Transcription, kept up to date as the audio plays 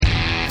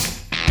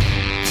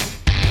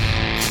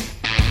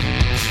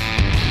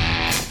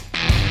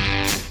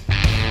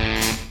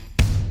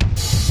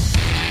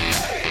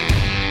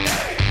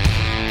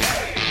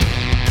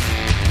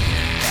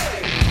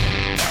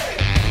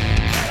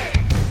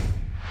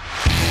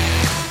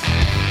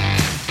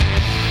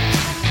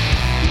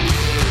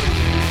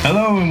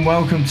Hello and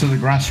welcome to the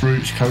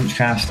Grassroots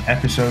Coachcast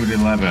episode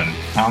 11.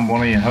 I'm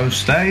one of your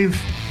hosts, Dave.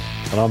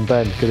 And I'm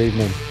Ben. Good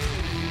evening.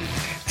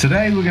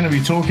 Today we're going to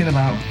be talking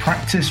about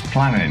practice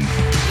planning.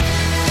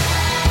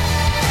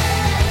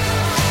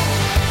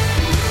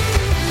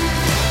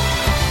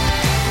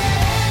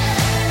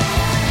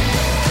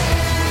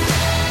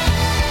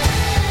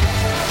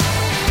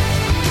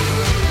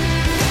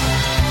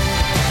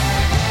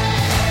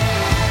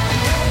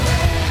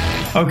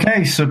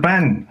 Okay, so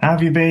Ben, how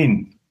have you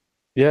been?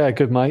 Yeah,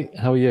 good, mate.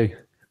 How are you?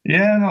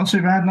 Yeah, not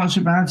too bad, not too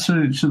bad.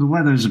 So the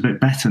weather's a bit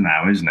better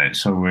now, isn't it?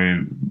 So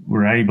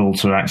we're able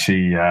to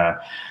actually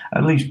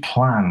at least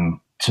plan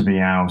to be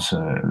out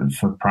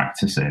for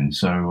practicing.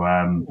 So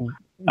and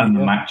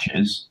the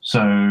matches.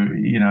 So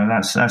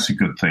that's a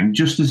good thing.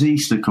 Just as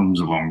Easter comes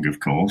along,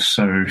 of course.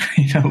 So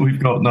we've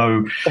got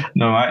no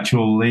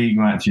actual league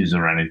matches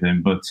or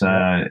anything, but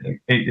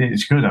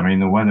it's good. I mean,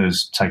 the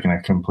weather's taken a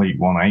complete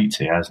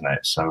 180, hasn't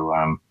it?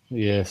 So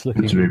it's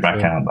looking good to be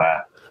back out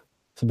there.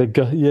 It's a big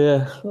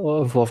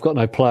Well, I've got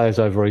no players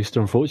over Easter,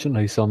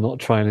 unfortunately, so I'm not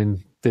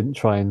training. Didn't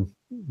train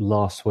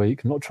last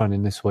week. I'm not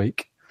training this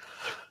week.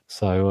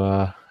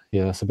 So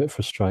that's a bit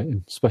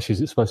frustrating, especially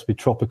as it's supposed to be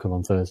tropical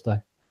on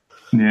Thursday.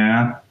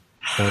 Yeah.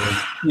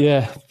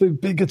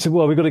 Be good to.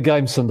 Well, we've got a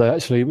game Sunday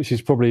actually, which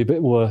is probably a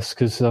bit worse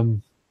because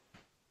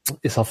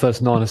it's our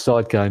first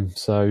nine-a-side game.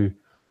 So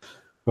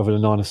we're having a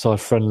nine-a-side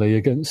friendly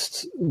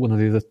against one of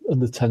the other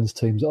under-10s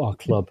teams at our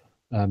club.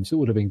 So it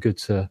would have been good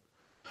to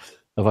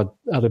have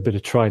had a bit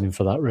of training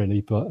for that,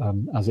 really. But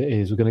as it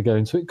is, we're going to go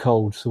into it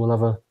cold, so we'll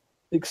have a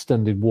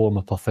extended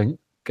warm-up, I think.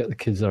 Get the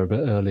kids there a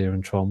bit earlier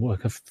and try and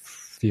work a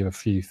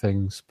few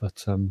things. But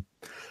it's going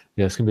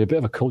to be a bit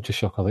of a culture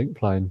shock, I think,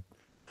 playing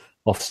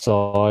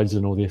offsides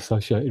and all the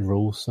associated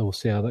rules. So we'll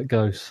see how that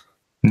goes.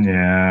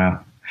 Yeah,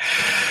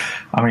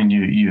 I mean,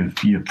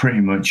 you're pretty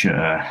much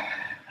a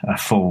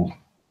full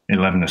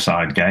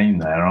 11-a-side game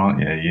there, aren't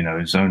you?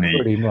 It's only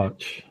pretty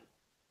much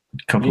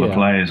a couple of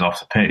players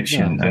off the pitch,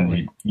 exactly.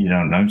 and you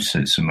don't notice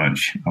it so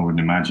much, I would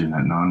imagine,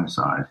 at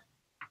 9-a-side.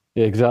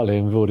 Yeah, exactly.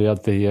 And we've already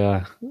had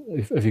the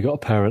if you got a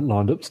parent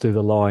lined up to do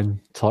the line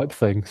type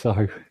thing.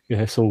 So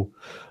it's all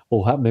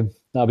happening.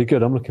 That'll be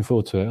good. I'm looking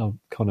forward to it. I'm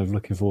kind of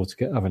looking forward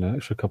to having an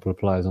extra couple of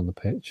players on the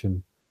pitch,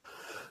 and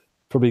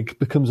probably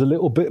becomes a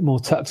little bit more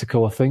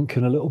tactical, I think,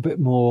 and a little bit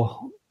more.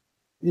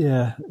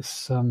 Yeah,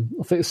 it's I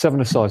think it's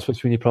 7-a-side,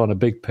 especially when you play on a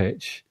big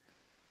pitch.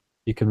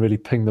 You can really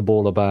ping the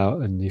ball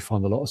about, and you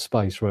find a lot of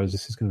space. Whereas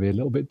this is going to be a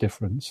little bit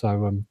different. So,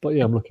 I'm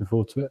looking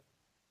forward to it.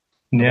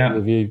 Yeah.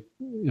 You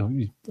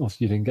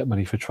obviously you didn't get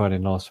many for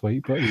training last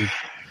week, but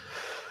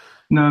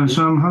no.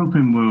 So I'm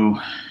hoping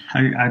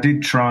I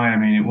did try. I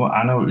mean,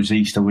 I know it was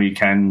Easter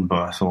weekend, but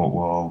I thought,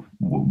 well,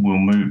 we'll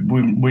move.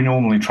 We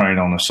normally train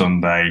on a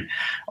Sunday.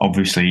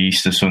 Obviously,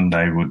 Easter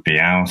Sunday would be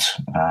out.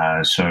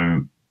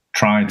 So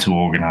tried to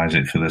organise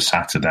it for the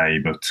Saturday,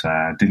 but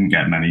didn't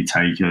get many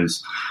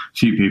takers. A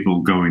few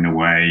people going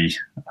away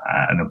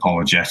and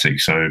apologetic.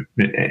 So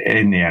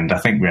in the end, I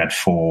think we had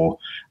 4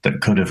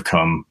 that could have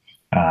come.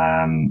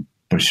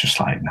 But it's just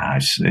like,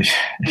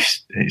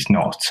 it's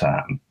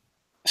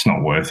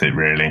not worth it,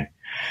 really.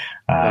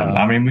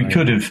 I mean, we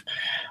could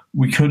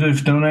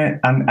have done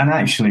it, and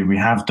actually we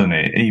have done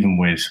it even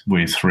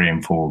with 3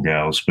 and 4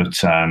 girls, but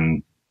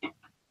the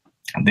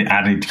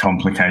added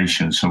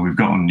complications. So we've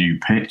got a new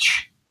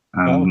pitch,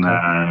 and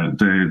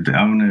the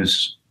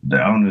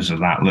owners of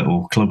that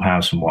little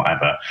clubhouse and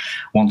whatever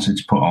wanted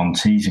to put on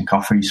teas and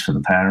coffees for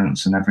the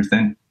parents and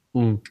everything.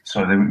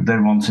 So they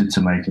wanted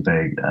to make a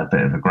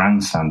bit of a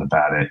grandstand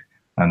about it,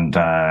 and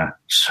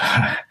so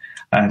I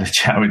had a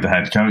chat with the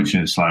head coach,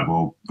 and it's like,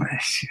 well,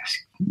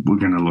 we're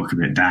going to look a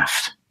bit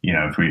daft,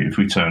 if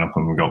we turn up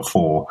and we've got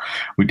 4,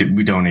 we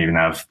don't even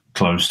have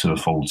close to a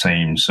full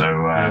team. So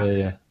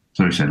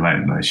so we said,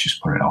 let's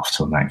just put it off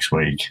till next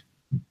week.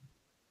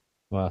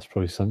 Well, that's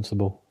probably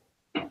sensible.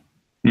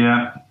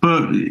 Yeah,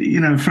 but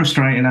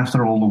frustrating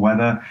after all the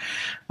weather.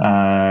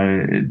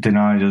 It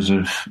denied us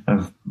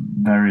of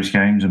various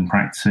games and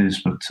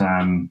practices, but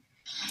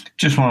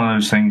just one of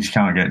those things. You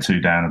can't get too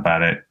down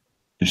about it.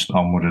 Just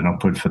onward and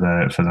upward for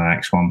the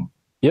next one.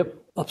 Yep,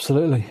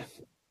 absolutely.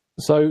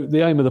 So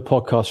the aim of the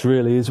podcast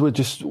really is we're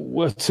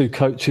 2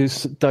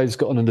 coaches. Dave's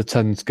got an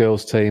under-10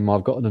 girls team.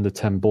 I've got an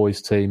under-10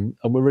 boys team,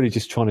 and we're really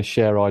just trying to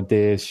share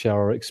ideas, share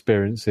our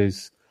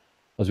experiences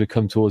as we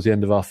come towards the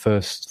end of our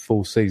first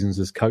full seasons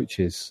as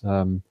coaches.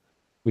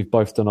 We've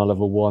both done our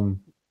level 1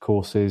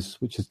 courses,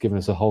 which has given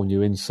us a whole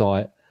new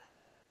insight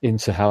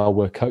into how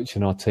we're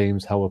coaching our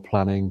teams, how we're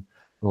planning,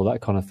 and all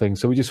that kind of thing.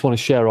 So we just want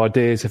to share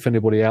ideas. If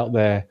anybody out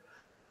there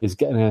is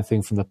getting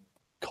anything from the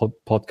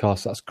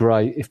podcast, that's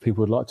great. If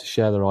people would like to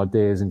share their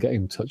ideas and get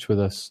in touch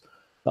with us,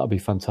 that'd be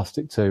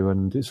fantastic too.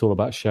 And it's all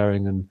about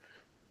sharing and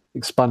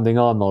expanding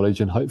our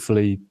knowledge, and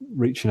hopefully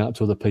reaching out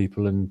to other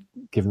people and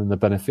giving them the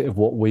benefit of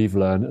what we've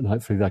learned, and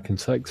hopefully they can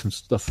take some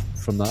stuff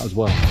from that as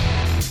well.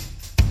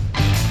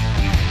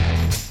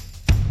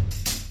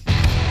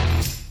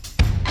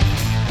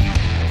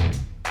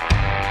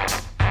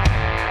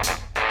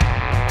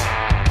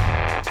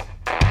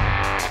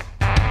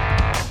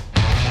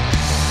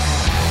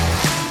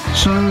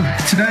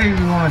 today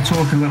we want to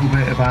talk a little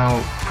bit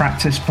about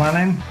practice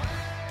planning,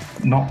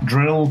 not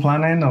drill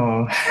planning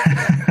or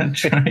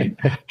training.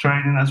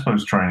 I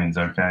suppose training's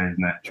okay,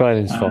 isn't it?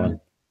 Training's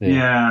fine.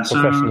 Yeah,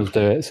 professionals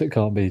do it, so it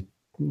can't be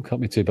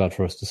too bad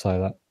for us to say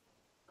that.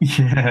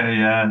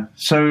 Yeah.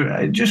 So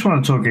I just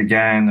want to talk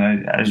again,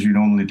 as you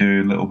normally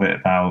do, a little bit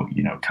about,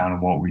 kind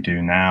of what we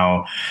do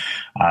now,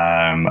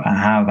 and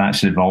how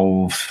that's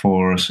evolved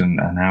for us and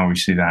how we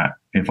see that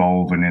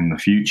evolving in the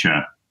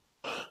future.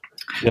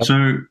 Yep.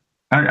 So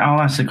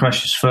I'll ask the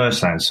questions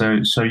first then.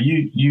 So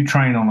you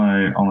train on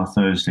a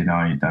Thursday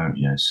night, don't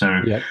you?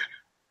 So yep.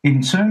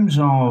 In terms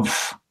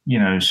of,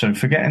 so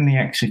forgetting the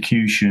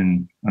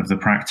execution of the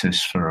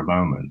practice for a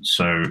moment.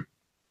 So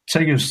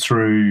take us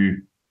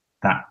through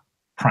that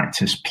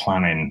practice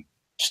planning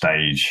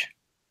stage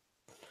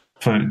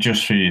for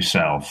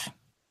yourself.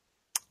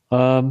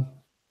 Well,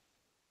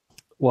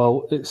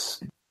 it's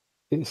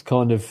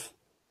kind of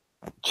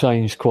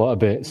changed quite a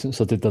bit since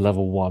I did the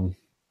level 1.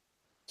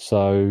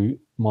 So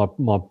my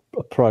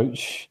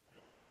approach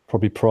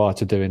probably prior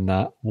to doing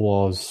that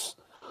was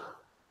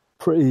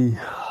pretty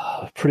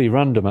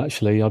random,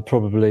 actually. I'd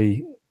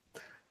probably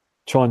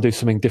try and do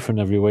something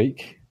different every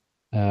week.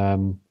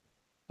 And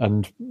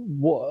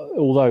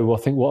although I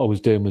think what I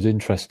was doing was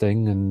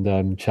interesting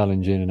and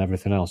challenging and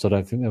everything else, I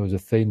don't think there was a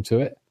theme to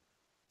it.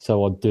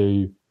 So I'd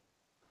do,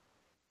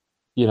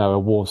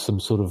 some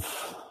sort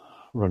of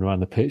run around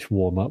the pitch,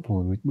 warm up,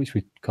 which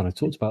we kind of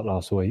talked about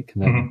last week.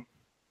 And then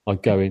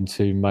I'd go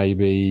into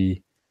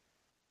maybe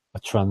a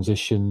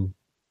transition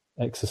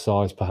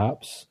exercise,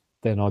 perhaps.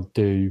 Then I'd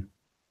do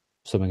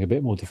something a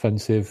bit more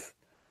defensive.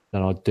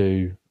 Then I'd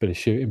do a bit of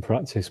shooting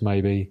practice,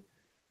 maybe.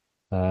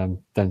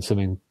 Then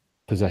something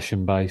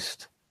possession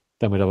based,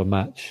 then we'd have a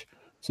match.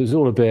 So it was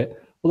all a bit,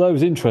 although it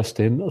was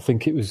interesting, I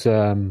think it was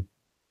there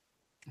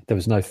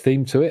was no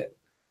theme to it.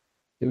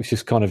 It was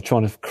just kind of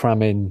trying to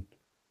cram in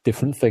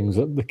different things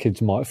that the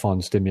kids might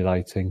find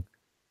stimulating.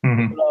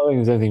 Mm-hmm. I don't think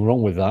there's anything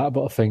wrong with that,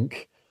 but I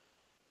think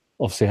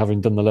obviously having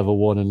done the level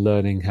 1 and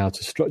learning how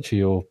to structure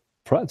your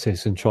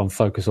practice and try and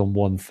focus on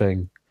one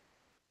thing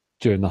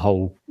during the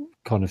whole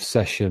kind of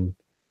session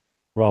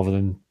rather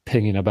than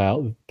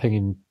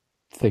pinging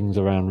things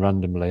around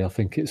randomly, I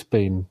think it's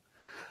been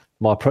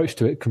my approach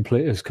to it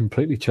has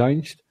completely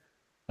changed.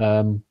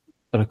 And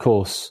of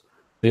course,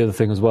 the other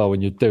thing as well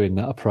when you're doing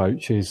that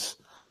approach is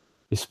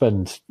you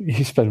spend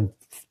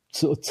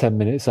sort of 10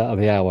 minutes out of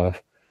the hour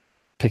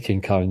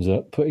picking cones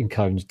up, putting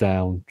cones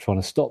down,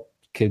 trying to stop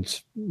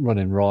kids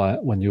running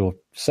riot when you're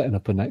setting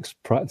up a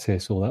next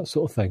practice, all that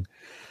sort of thing.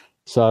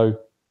 So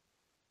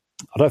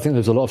I don't think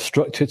there's a lot of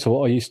structure to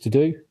what I used to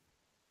do.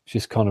 It's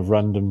just kind of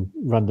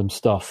random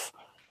stuff.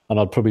 And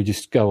I'd probably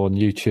just go on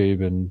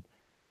YouTube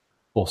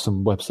or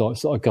some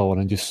websites that I go on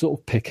and just sort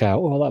of pick out,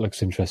 oh, that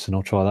looks interesting,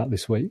 I'll try that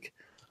this week.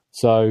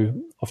 So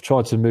I've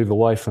tried to move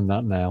away from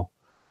that now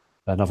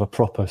and have a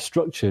proper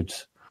structured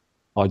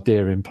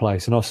idea in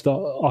place. And I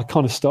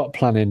kind of start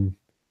planning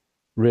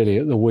really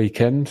at the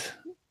weekend,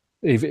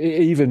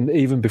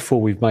 even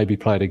before we've maybe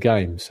played a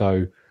game.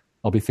 So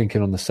I'll be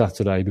thinking on the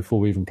Saturday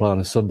before we even play on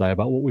a Sunday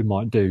about what we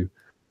might do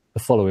the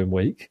following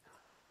week.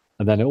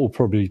 And then I'll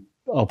probably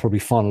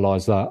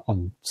finalise that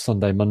on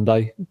Sunday,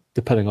 Monday,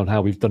 depending on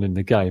how we've done in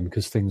the game,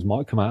 because things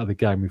might come out of the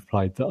game we've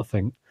played that I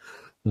think,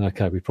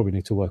 okay, we probably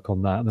need to work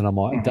on that, and then I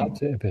might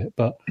adapt it a bit.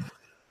 But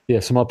yeah,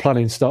 so my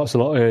planning starts a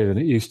lot earlier than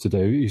it used to do.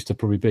 It used to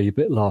probably be a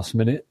bit last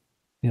minute.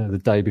 The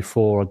day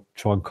before I'd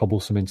try and cobble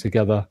something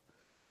together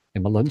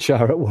in my lunch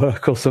hour at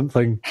work or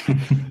something.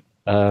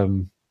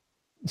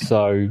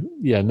 So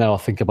yeah, now I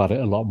think about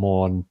it a lot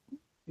more, and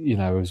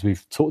as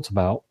we've talked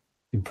about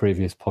in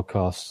previous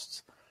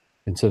podcasts,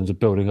 in terms of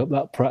building up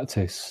that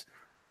practice,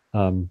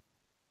 to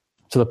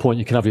the point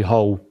you can have your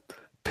whole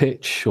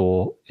pitch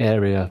or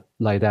area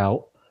laid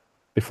out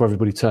before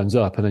everybody turns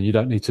up, and then you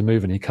don't need to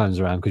move any cones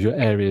around because your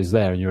area is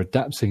there and you're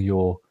adapting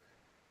your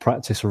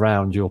practice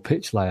around your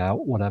pitch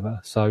layout, whatever.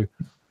 So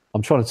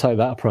I'm trying to take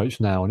that approach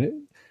now,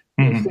 and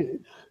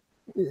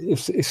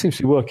it seems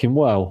to be working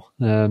well.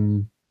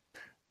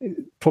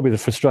 Probably the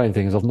frustrating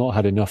thing is I've not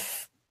had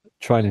enough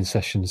training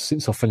sessions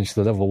since I finished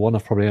the level 1.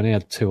 I've probably only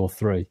had 2 or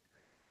 3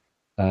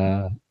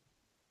 in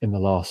the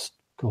last,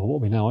 what are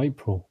we now,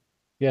 April?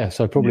 Yeah,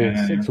 so probably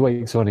in 6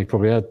 weeks I only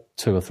probably had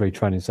 2 or 3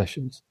 training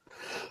sessions.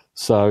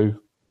 So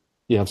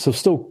yeah, I'm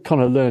still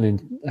kind of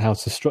learning how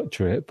to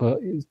structure it, but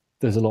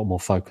there's a lot more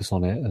focus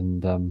on it,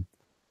 and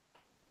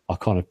I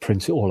kind of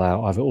print it all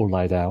out. I have it all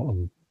laid out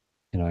and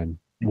in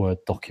Word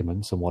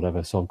documents and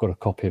whatever. So I've got a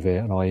copy of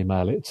it and I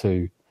email it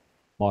to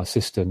my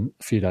assistant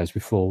a few days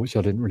before, which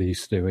I didn't really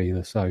used to do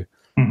either. So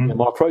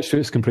my approach to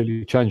it's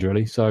completely changed,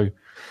 really. So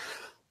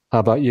how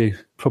about you?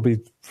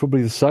 Probably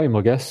the same,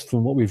 I guess,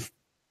 from what we've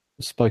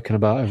spoken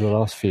about over the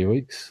last few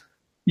weeks.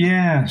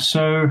 Yeah,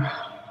 so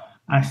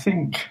I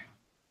think,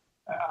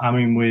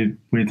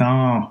 with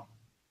our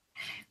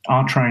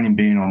training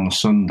being on the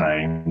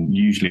Sunday, and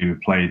usually we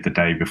played the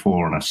day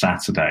before on a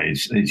Saturday,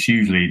 it's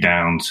usually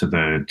down to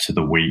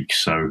the week.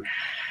 So,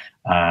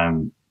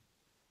 right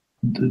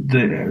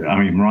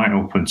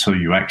up until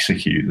you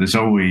execute, there's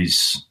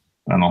always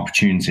an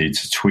opportunity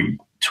to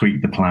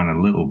tweak the plan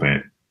a little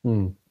bit.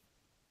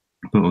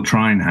 But we'll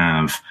try and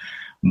have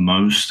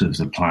most of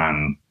the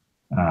plan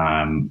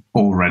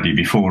already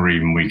before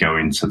even we go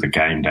into the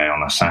game day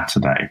on a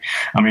Saturday.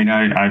 I mean,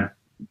 I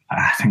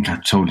think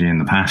I've told you in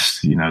the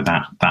past,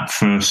 that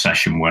first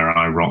session where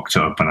I rocked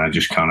up and I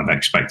just kind of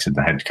expected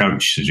the head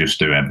coach to just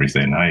do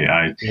everything.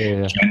 I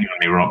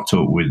genuinely rocked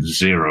up with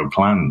zero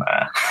plan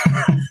there.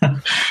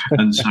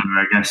 And so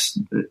I guess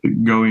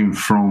going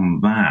from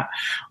that,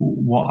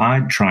 what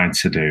I tried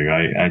to do,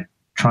 I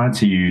tried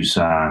to use,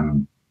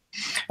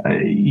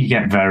 you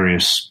get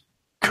various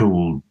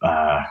cool,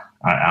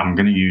 I'm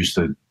going to use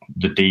the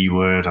D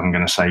word. I'm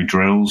going to say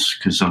drills,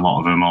 because a lot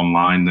of them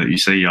online that you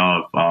see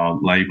are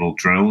labeled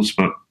drills,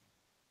 but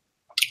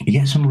you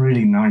get some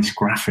really nice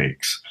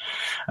graphics.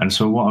 And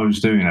so what I was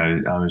doing,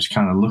 I was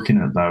kind of looking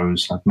at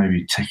those. I'd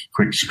maybe take a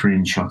quick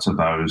screenshot of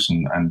those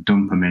and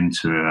dump them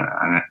into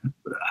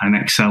an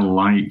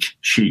Excel-like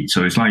sheet.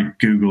 So it's like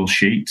Google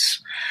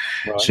Sheets.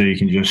 Right. So you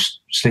can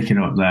just stick it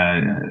up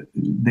there.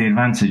 The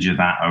advantage of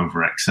that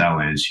over Excel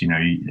is,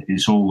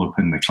 it's all up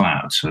in the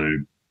cloud. So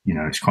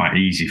it's quite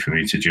easy for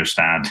me to just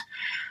add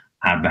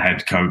the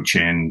head coach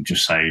in,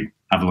 just say,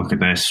 have a look at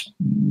this.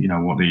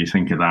 What do you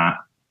think of that?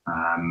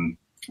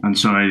 And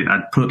so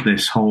I'd put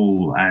this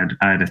whole, I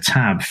had a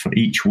tab for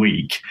each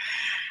week.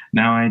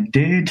 Now I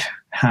did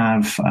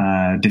have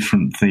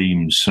different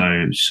themes.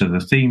 So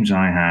the themes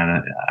I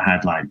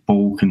had like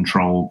ball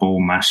control, ball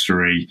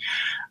mastery,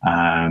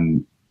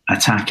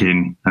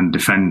 attacking and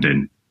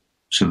defending.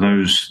 So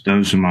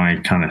those are my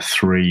kind of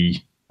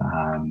three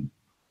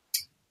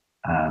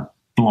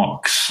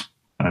blocks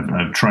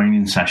of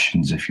training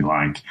sessions, if you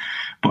like.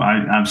 But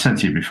I've said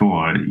to you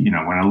before, when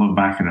I look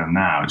back at them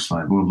now, it's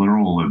like, well, they're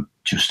all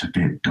just a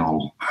bit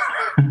dull.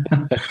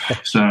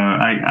 So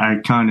I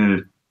kind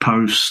of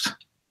post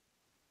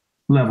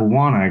level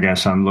 1, I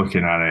guess I'm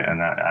looking at it,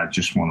 and I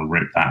just want to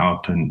rip that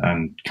up and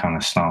kind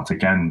of start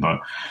again. But,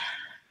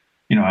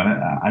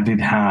 I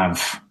did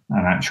have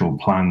an actual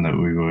plan that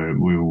we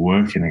were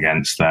working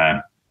against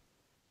there.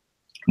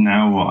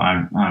 Now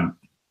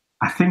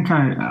I think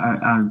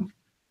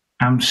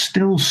I'm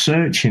still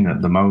searching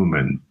at the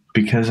moment,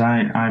 because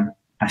I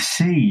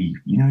see,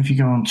 if you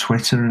go on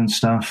Twitter and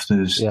stuff,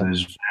 there's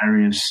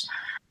various,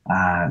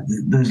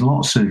 there's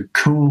lots of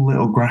cool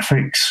little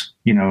graphics,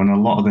 and a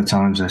lot of the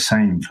times they're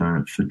saying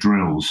for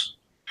drills,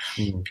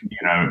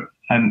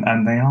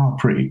 and they are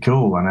pretty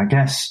cool. And I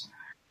guess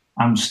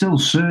I'm still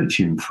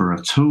searching for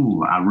a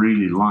tool that I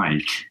really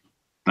like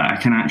that I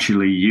can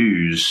actually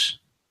use,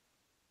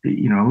 a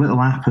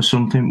little app or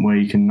something where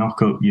you can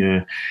knock up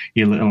your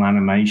little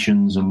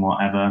animations and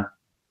whatever.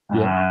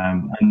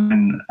 And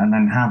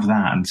then have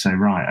that and say,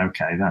 right,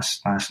 okay,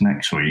 that's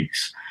next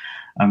week's,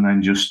 and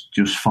then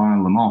just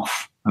file them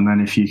off. And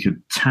then if you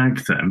could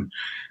tag them,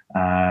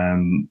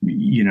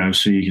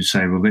 so you could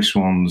say, well, this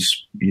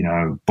one's,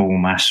 ball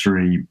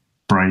mastery,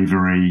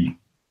 bravery,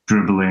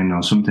 dribbling,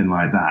 or something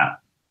like that.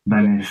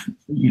 Then if,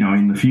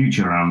 in the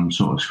future I'm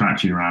sort of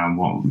scratching around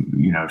what,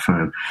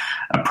 for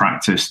a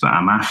practice that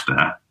I'm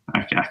after,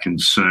 I can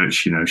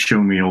search,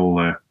 show me all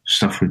the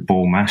stuff with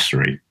ball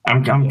mastery.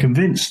 I'm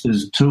convinced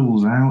there's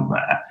tools out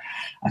there.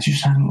 I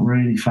just haven't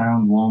really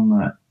found one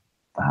that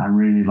I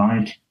really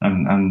like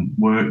and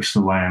works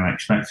the way I'm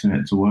expecting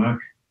it to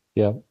work.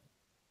 Yeah.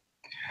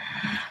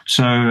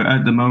 So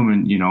at the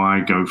moment,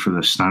 I go for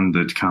the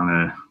standard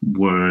kind of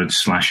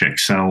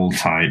Word/Excel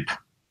type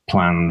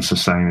plans, the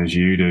same as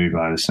you do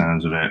by the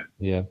sounds of it.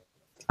 Yeah.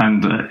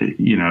 And,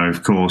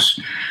 of course,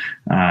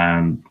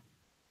 gotta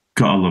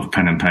love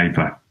pen and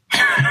paper.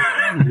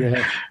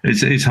 Yeah.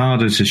 It's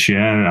harder to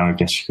share. I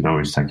guess you could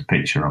always take a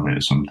picture of it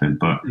or something,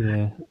 but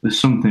there's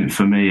something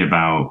for me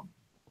about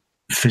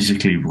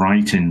physically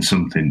writing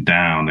something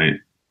down.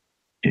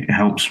 It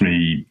helps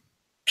me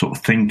sort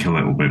of think a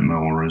little bit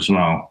more as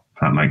well,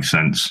 if that makes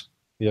sense.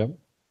 Yeah.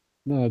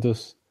 No, it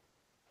does.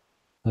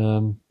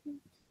 I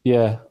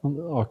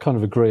kind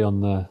of agree on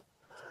the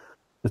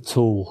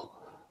tool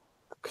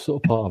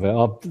sort of part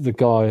of it. The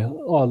guy,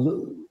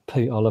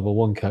 Pete, our level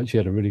 1 coach, he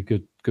had a really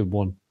good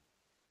one.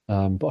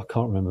 But I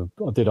can't remember.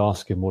 I did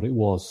ask him what it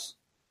was.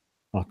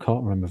 I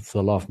can't remember for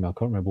the life of me. I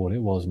can't remember what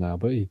it was now.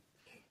 But he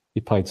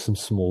paid some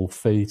small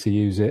fee to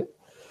use it,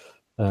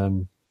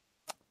 like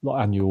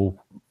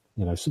annual,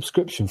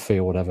 subscription fee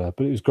or whatever.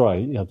 But it was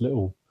great. He had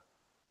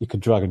you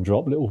could drag and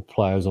drop little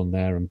players on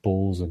there and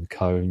balls and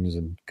cones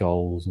and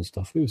goals and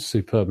stuff. It was a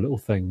superb little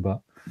thing.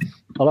 But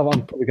I'm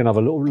probably going to have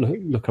a little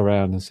look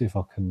around and see if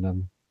I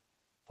can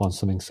find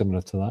something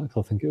similar to that,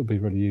 because I think it would be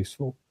really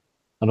useful.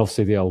 And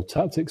obviously the old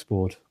tactics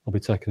board. I'll be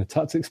taking a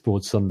tactics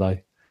board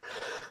Sunday.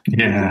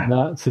 Yeah.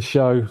 That to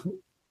show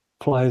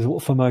players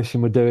what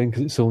formation we're doing,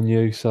 because it's all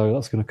new. So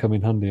that's going to come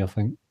in handy, I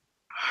think.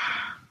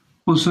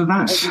 Well, so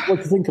that's... What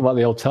do you think about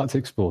the old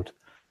tactics board?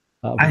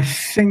 I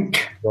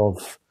think... Do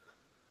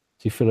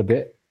you feel a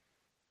bit...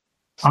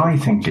 I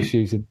think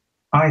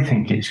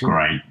it's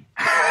great.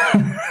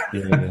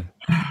 Yeah.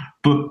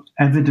 But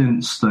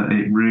evidence that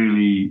it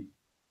really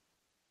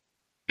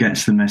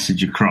gets the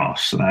message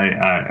across.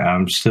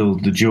 I'm still,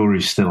 the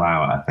jury's still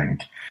out, I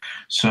think.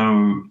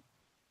 So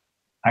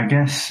I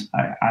guess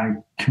I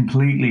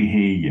completely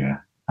hear you,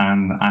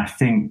 and I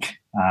think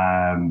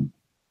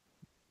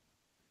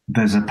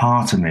there's a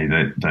part of me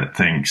that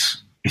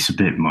thinks it's a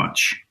bit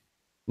much.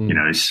 You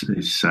know, it's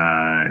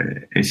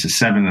a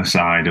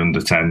 7-a-side under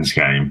 10s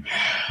game.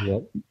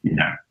 Yep. You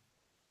know,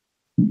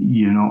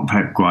 you're not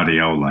Pep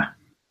Guardiola,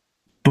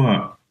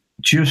 but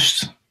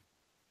just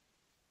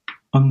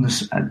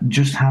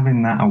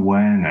having that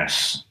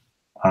awareness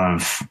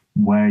of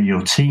where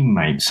your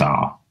teammates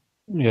are,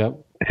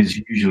 is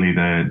usually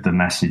the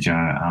message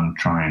I'm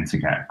trying to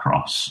get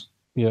across.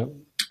 Yeah.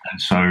 And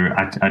so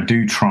I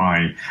do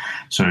try.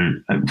 So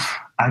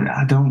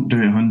I don't do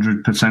it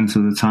 100%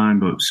 of the time,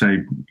 but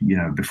say, you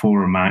know,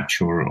 before a match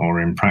or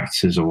in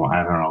practices or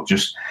whatever, I'll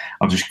just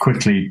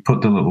quickly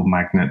put the little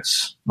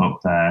magnets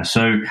up there.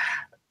 So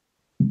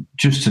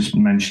just to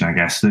mention, I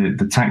guess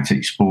the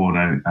tactics board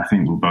I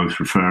think we're both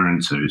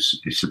referring to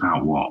it's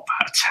about what,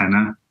 about a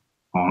tenner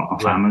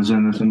off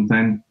Amazon or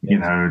something. You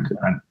know,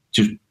 and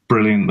just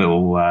brilliant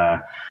little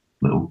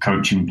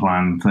coaching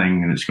plan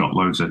thing, and it's got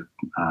loads of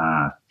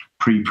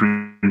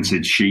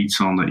pre-printed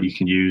sheets on that you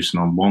can use,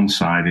 and on one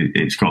side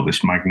it's got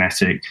this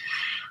magnetic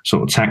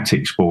sort of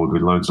tactics board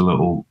with loads of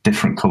little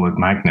different coloured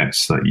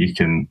magnets that you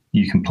can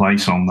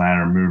place on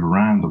there and move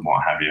around and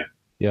what have you.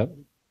 Yep.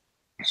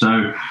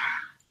 So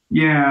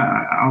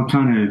yeah, I'll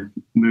kind of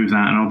move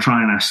that, and I'll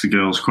try and ask the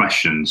girls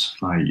questions,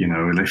 like, you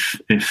know,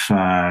 if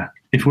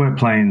we're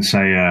playing,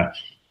 say, a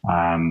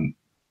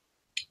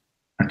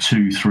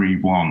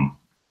 2-3-1,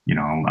 you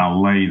know,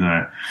 I'll lay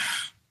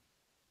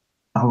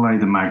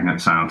the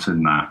magnets out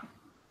in that,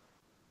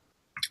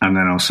 and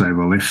then I'll say,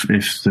 well, if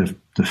the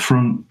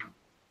front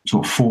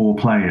sort of 4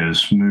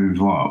 players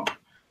move up,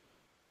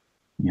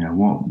 you know,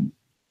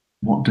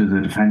 what do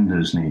the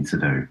defenders need to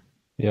do?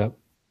 Yeah.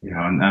 You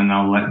know, and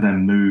I'll let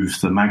them move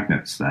the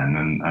magnets then,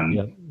 and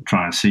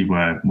try and see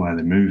where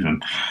they move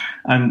them.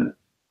 And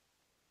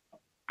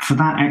for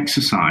that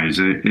exercise,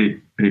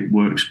 it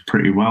works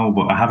pretty well,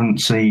 but I haven't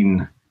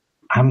seen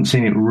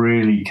it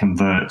really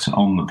convert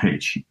on the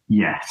pitch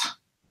yet.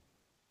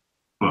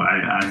 But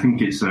I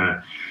think it's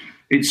a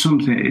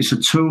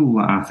tool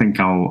that I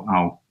think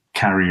I'll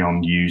carry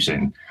on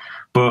using.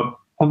 But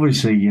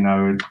obviously, you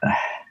know,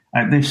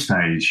 at this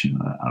stage,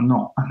 I'm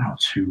not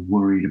too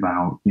worried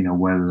about, you know,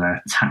 whether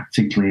they're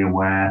tactically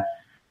aware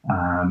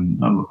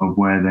of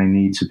where they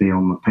need to be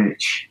on the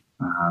pitch.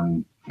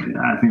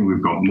 I think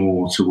we've got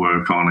more to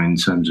work on in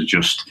terms of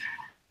just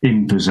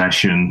in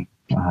possession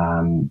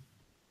and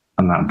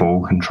that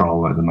ball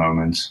control at the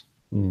moment.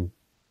 Mm.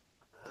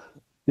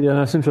 Yeah,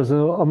 that's interesting.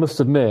 I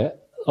must admit,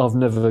 I've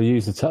never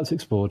used a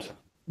tactics board.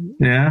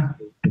 Yeah,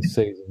 this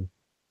season.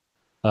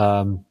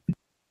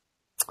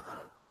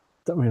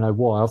 Don't really know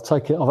why. I've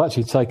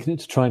actually taken it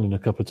to training a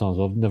couple of times.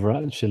 I've never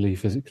actually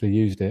physically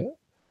used it.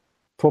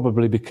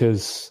 Probably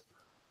because,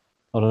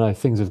 I don't know,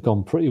 things have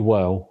gone pretty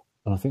well.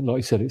 And I think, like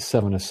you said, it's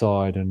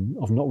 7-a-side, and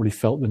I've not really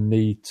felt the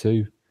need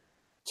to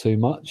too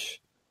much.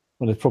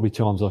 Well, there's probably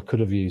times I could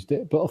have used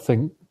it. But I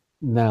think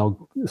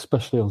now,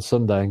 especially on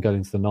Sunday and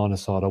going to the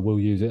 9-a-side, I will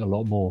use it a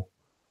lot more,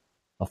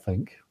 I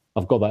think.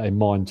 I've got that in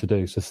mind to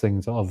do. So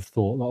things that I've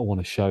thought that I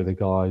want to show the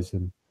guys,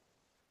 and,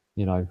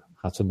 you know,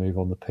 how to move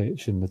on the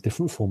pitch and the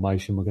different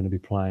formation we're going to be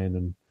playing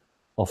and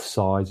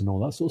offsides and all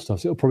that sort of stuff.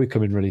 So it'll probably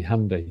come in really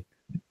handy.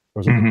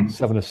 Whereas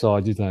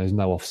 7-a-side, you know, there's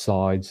no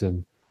offsides,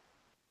 and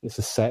it's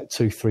a set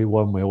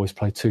 2-3-1. We always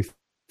play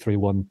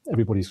 2-3-1.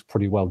 Everybody's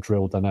pretty well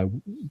drilled. They know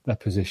their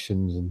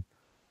positions and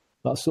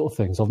that sort of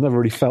thing. So I've never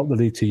really felt the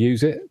need to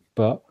use it,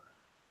 but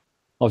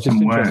I was just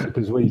interested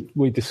because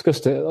we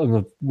discussed it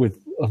on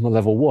the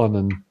level 1,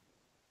 and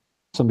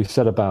somebody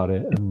said about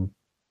it, and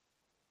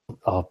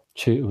our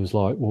tutor was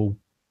like, well,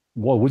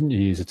 why wouldn't you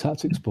use a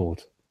tactics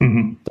board?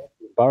 Don't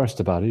be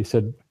embarrassed about it. He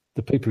said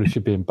the people who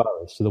should be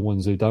embarrassed are the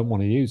ones who don't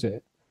want to use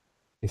it.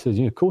 He said,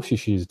 of course you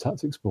should use a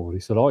tactics board.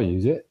 He said, I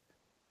use it.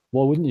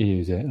 Why wouldn't you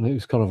use it? And it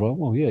was kind of like,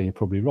 well, yeah, you're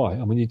probably right.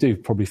 I mean, you do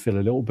probably feel a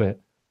little bit,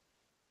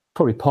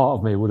 probably part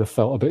of me would have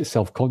felt a bit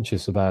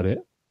self-conscious about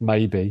it.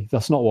 Maybe.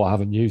 That's not why I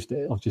haven't used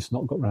it. I've just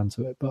not got around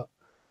to it. But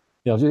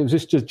yeah, it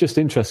was just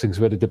interesting because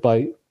we had a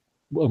debate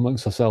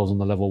amongst ourselves on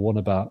the level 1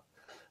 about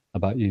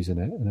using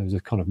it, and there was a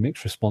kind of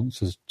mixed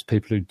responses to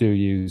people who do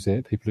use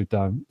it, people who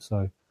don't.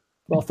 So,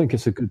 but I think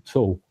it's a good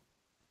tool,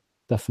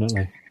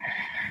 definitely.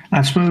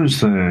 I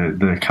suppose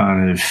the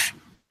kind of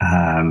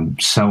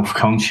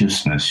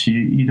self-consciousness,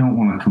 you don't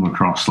want to come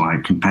across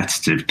like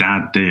competitive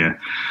dad, do you?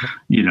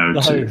 You know,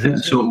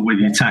 sort of with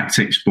your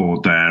tactics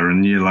board there,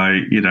 and you're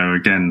like, you know,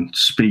 again,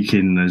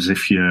 speaking as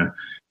if you're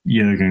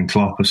Jurgen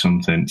Klopp or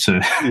something to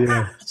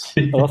I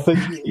think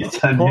your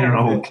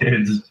 10-year-old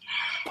kids.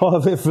 Part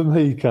of it for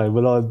me came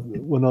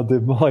when I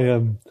did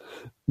my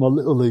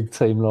little league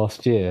team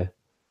last year.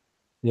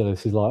 You know,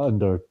 this is like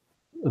under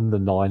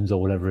 9s or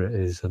whatever it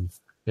is, and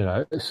you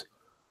know,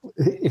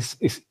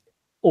 it's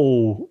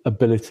all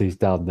abilities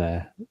down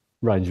there,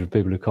 ranging from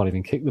people who can't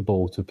even kick the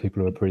ball to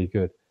people who are pretty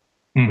good.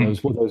 There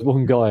was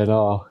one guy in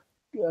our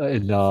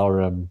in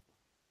our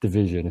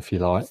division, if you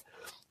like.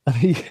 And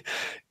he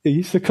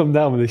used to come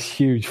down with this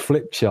huge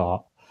flip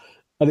chart,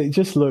 and it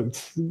just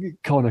looked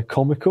kind of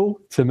comical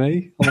to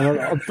me. I mean,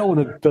 I don't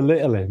want to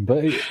belittle him,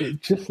 but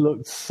it just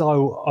looked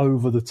so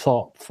over the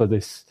top for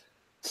this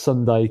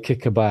Sunday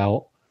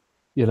kickabout,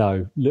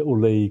 little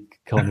league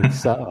kind of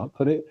setup.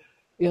 And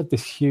he had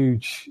this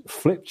huge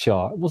flip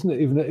chart. Wasn't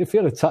it even, if he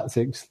had a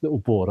tactics little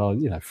board,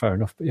 fair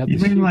enough. But you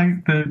mean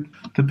like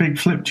the big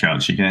flip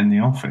charts you get in the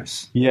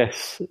office?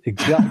 Yes,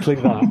 exactly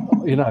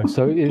that.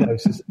 So,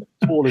 it's just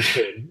tall as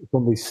thing. It's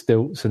on these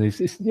stilts, and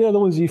it's the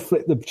ones you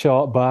flip the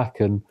chart back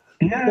and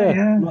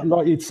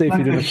like you'd see if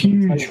you did a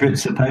huge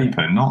bits of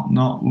paper, not.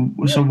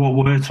 So what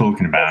we're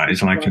talking about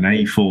is like an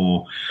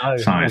A4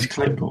 size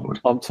clipboard.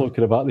 I'm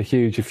talking about the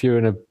huge. If you're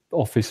in an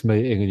office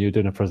meeting and you're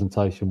doing a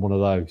presentation, one of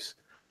those.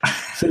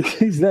 So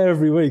he's there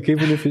every week,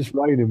 even if it's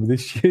raining, with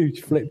this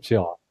huge flip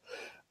chart,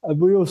 and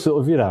we all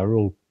sort of, are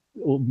all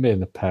me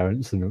and the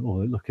parents, and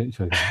all looking at each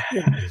other.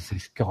 What is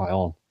this guy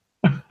on?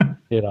 And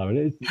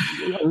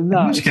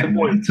it's getting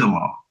wet a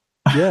lot.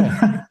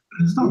 Yeah.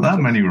 There's not that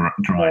many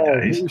dry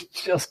days. It was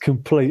just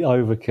complete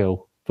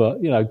overkill.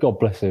 But, God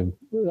bless him.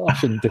 I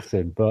shouldn't diss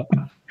him, but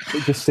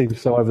it just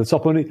seems so over the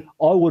top. I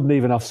wouldn't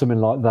even have something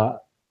like that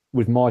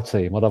with my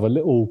team. I'd have a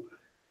little,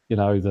 the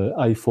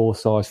A4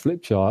 size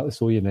flip chart. That's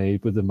all you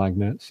need with the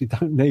magnets. You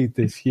don't need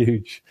this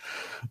huge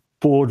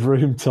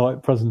boardroom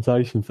type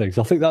presentation thing.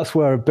 So I think that's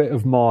where a bit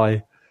of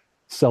my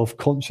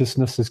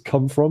self-consciousness has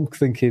come from,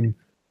 thinking,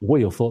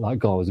 we all thought that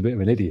guy was a bit of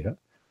an idiot.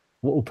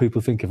 What will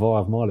people think if I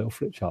have my little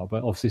flip chart?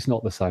 But obviously it's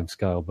not the same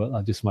scale, but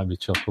that just made me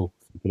chuckle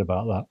thinking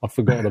about that. I'd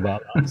forgotten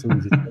about that. So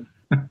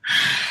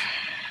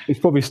he's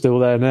probably still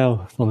there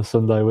now on a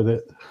Sunday with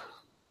it.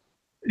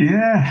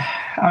 Yeah.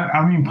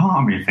 I mean,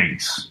 part of me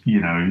thinks,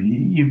 you've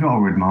got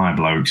to admire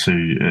blokes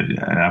who,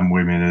 and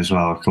women as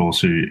well, of course,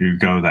 who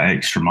go that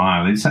extra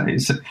mile. It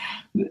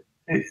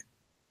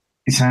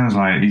sounds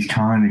like he's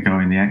kind of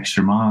going the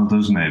extra mile,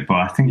 doesn't it? But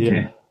I think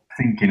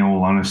I think, in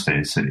all honesty,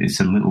 it's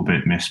a little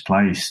bit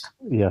misplaced.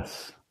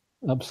 Yes,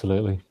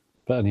 absolutely.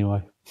 But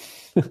anyway.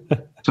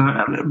 But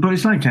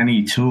it's like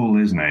any tool,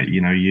 isn't it?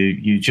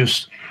 You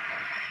just,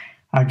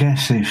 I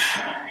guess if,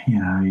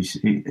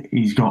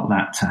 he's got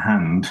that to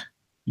hand,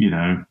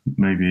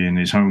 maybe in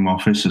his home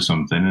office or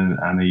something,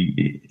 and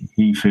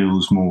he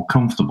feels more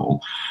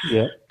comfortable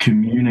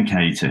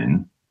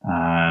communicating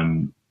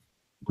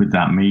with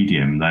that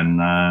medium, then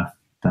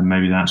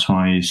maybe that's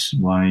why he's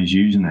one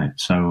it.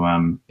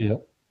 So,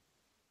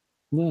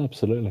 No,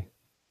 absolutely.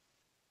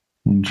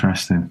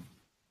 Interesting.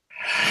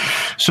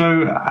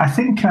 So I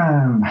think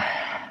one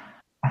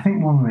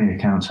of the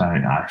accounts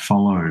I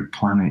followed,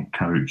 Planet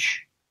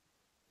Coach,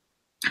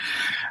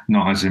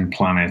 not as in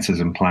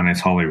Planet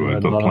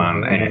Hollywood, but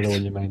Planet. I know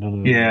what you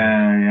mean.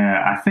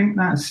 Yeah. I think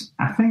that's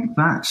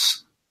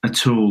a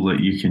tool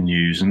that you can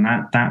use, and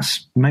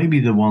that's maybe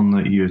the one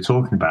that you were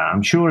talking about.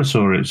 I'm sure I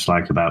saw it's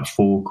like about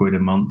 £4 a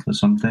month or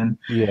something.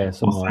 Yeah,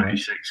 or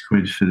 36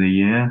 quid for the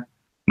year.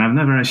 And I've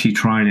never actually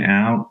tried it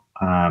out,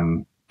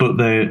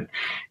 but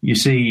you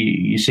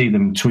see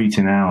them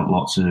tweeting out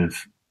lots of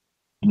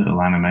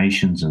little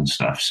animations and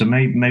stuff. So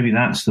maybe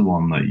that's the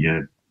one that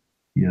your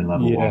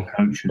level 1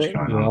 coach is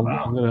going on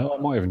about. I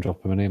might even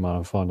drop him an email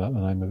and find out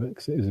the name of it,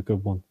 because it is a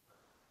good one.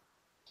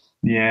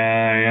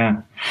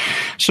 Yeah.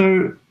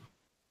 So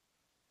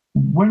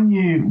when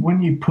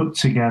you put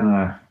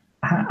together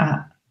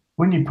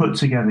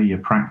your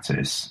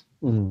practice.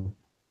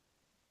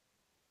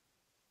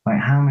 Like,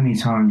 how many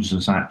times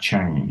does that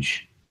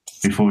change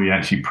before you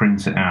actually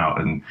print it out?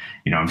 And,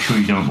 I'm sure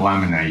you don't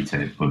laminate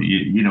it, but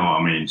you know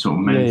what I mean, sort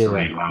of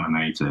mentally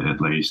laminate it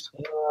at least.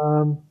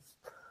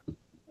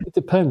 It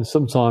depends.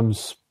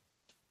 Sometimes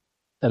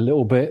a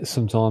little bit,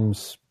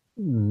 sometimes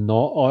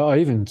not. I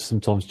even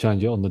sometimes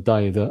change it on the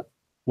day that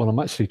when I'm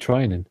actually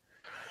training,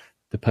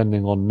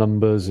 depending on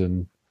numbers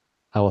and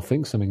how I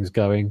think something's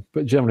going.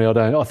 But generally I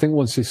don't. I think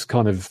once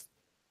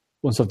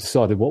I've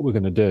decided what we're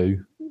going to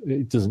do,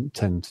 it doesn't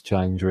tend to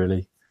change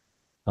really.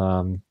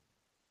 I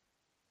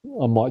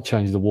might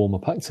change the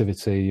warm-up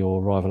activity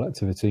or rival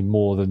activity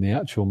more than the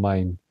actual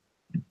main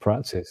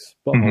practice,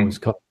 but I'm always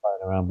kind of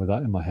playing around with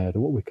that in my head, or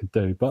what we could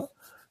do. But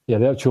yeah,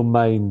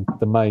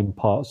 the main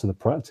parts of the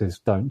practice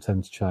don't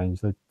tend to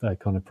change. They're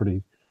kind of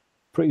pretty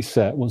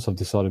set once I've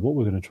decided what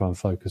we're going to try and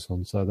focus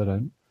on. So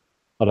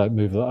I don't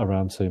move that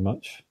around too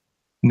much.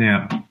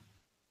 Yeah,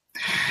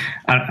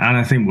 and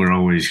I think we're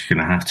always going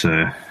to have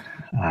to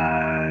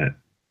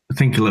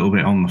think a little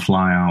bit on the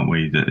fly, aren't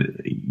we?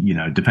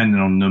 That,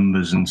 depending on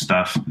numbers and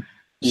stuff,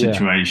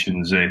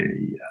 situations,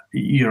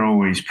 you're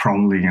always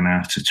probably going to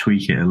have to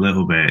tweak it a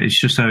little bit. It's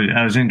just,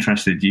 I was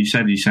interested. You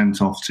said you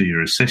sent off to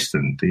your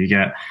assistant. Do you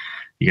get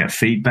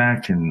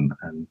feedback and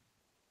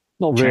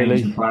not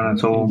really the plan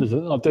at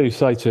all? I do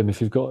say to him, if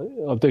you've got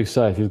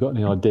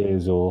any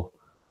ideas, or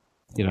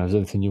is there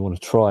anything you want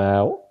to try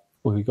out,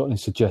 or if you've got any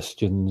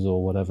suggestions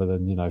or whatever,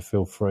 then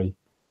feel free.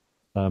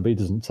 But he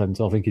doesn't tend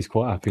to. I think he's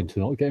quite happy to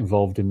not get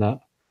involved in that.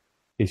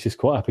 He's just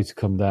quite happy to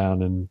come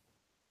down and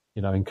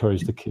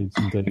encourage the kids.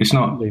 And it's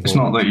not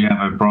that you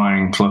have a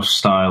Brian Clough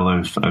style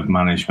of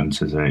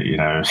management, is it?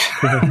 Yeah,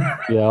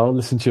 I'll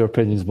listen to your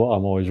opinions, but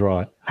I'm always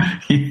right.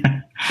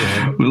 Yeah.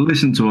 We'll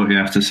listen to what you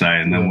have to say,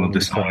 and then we'll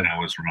decide I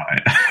was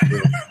right.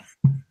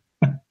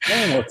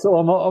 Yeah, so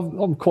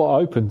I'm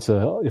quite open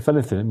to. If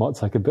anything, it might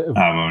take a bit of.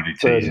 I'm only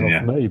teasing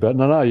you. Me, but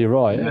no, you're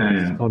right.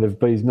 Yeah. Kind of,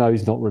 he's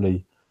not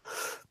really.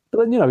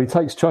 But then he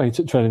takes training. He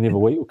took training the other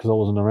week because I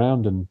wasn't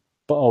around,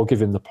 but I'll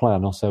give him the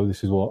plan. I'll say, well,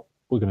 this is what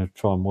we're going to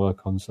try and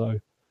work on.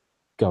 So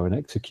go and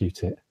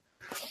execute it.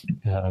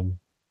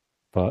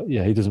 But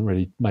yeah, he doesn't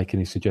really make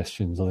any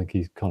suggestions. I think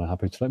he's kind of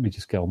happy to let me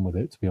just get on with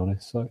it, to be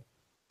honest. So.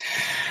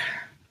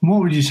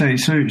 What would you say?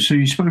 So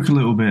you spoke a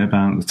little bit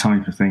about the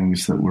type of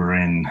things that were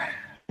in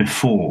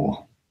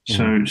before.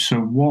 So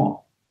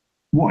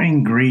what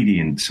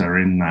ingredients are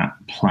in that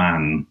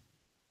plan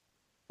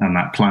and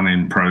that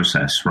planning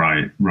process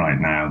right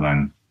now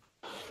then?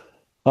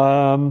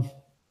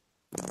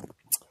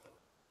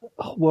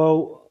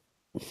 Well,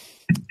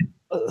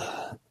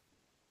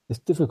 it's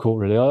difficult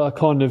really. I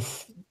try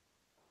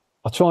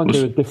and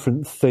do a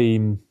different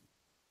theme.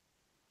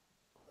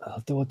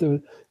 Do I do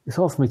it? It's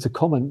hard for me to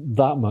comment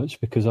that much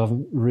because I've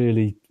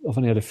only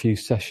had a few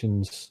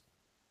sessions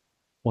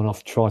when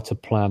I've tried to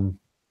plan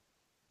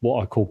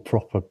what I call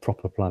proper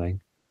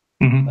planning.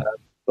 Mm-hmm.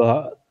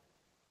 But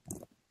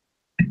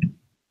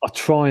I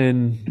try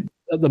and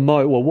at the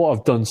moment, well, what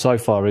I've done so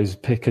far is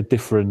pick a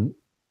different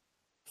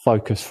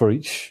focus for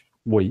each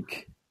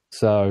week.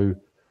 So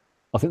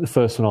I think the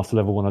first one after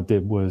level 1 I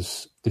did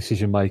was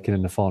decision making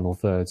in the final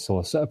third. So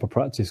I set up a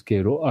practice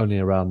geared only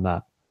around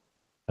that.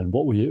 And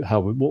what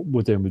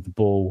we're doing with the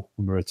ball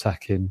when we're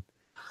attacking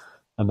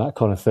and that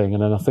kind of thing.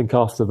 And then I think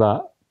after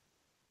that,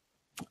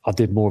 I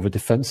did more of a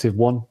defensive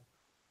one.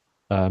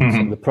 So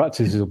the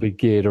practices will be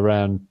geared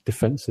around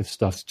defensive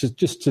stuff,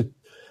 just to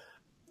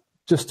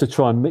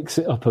try and mix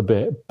it up a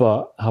bit,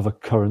 but have a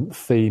current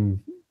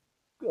theme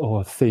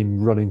or a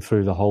theme running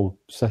through the whole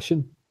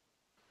session.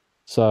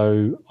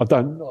 So I've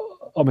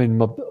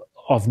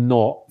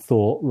not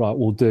thought, right,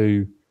 we'll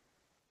do,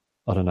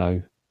 I don't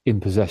know, in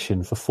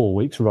possession for 4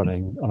 weeks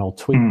running, and I'll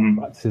tweak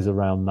practices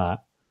around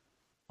that.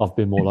 I've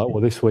been more like,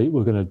 well, this week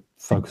we're going to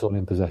focus on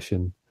in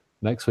possession.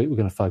 Next week we're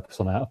going to focus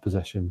on out of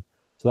possession.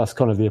 So that's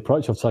kind of the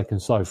approach I've taken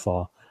so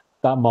far.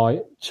 That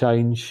might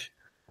change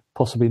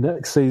possibly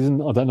next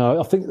season. I don't know.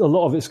 I think a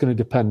lot of it's going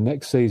to depend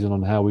next season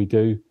on how we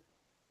do,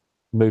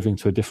 moving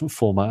to a different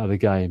format of the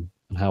game,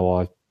 and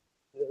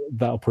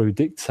that'll probably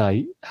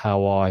dictate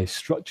how I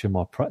structure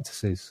my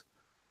practices.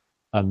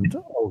 And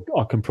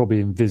I can probably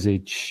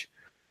envisage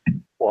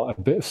quite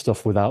a bit of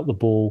stuff without the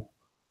ball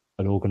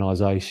and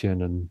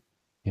organisation and,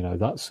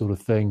 that sort of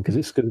thing, because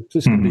it's going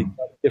to be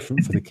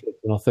different for the kids.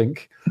 And I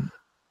think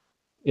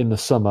in the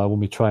summer, when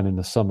we train in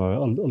the summer,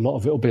 a lot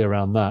of it will be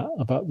around that,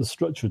 about the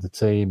structure of the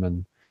team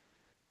and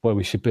where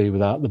we should be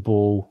without the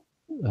ball,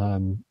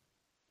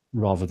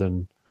 rather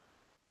than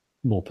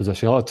more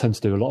possession. I tend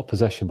to do a lot of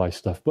possession-based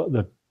stuff, but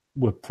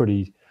we're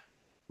pretty,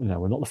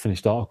 we're not the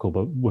finished article,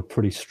 but we're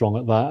pretty strong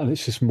at that. And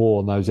it's just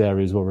more in those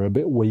areas where we're a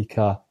bit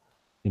weaker,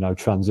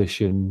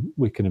 transition,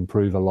 we can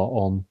improve a lot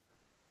on,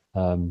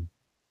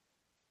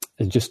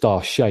 and just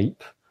our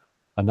shape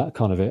and that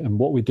kind of it, and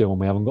what we do when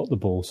we haven't got the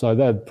ball. So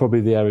they're probably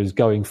the areas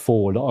going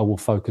forward I will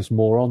focus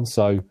more on.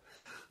 So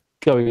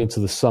going into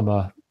the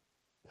summer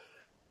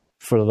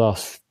for the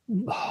last,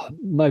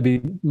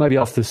 maybe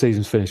after the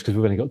season's finished, because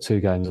we've only got 2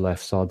 games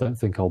left, so I don't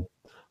think I'll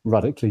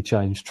radically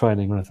change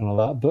training or anything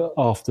like that. But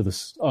after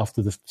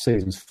the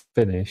season's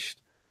finished,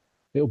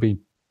 it'll be,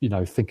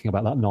 thinking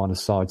about that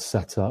 9-a-side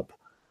setup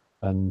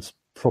and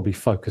probably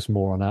focus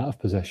more on out of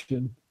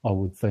possession, I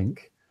would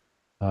think.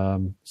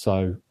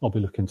 So I'll be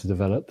looking to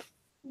develop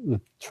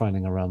the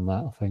training around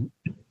that, I think.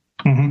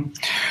 Mm-hmm.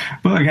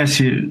 Well, I guess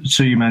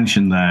you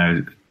mentioned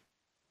there,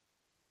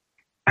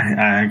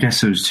 I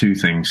guess there's 2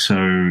 things.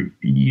 So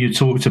you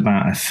talked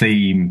about a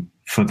theme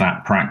for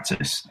that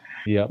practice.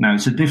 Yeah. Now,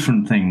 it's a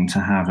different thing to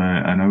have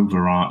an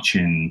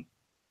overarching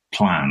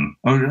plan.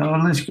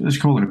 Let's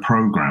call it a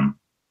program.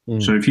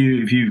 So if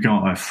you've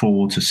got a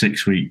 4 to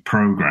 6 week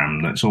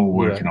program that's all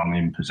working on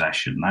in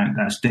possession,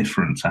 that's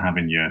different to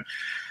having your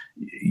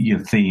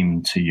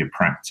theme to your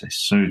practice.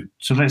 So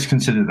let's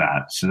consider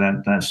that. So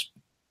that's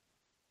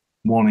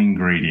one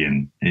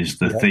ingredient, is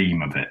the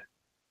theme of it.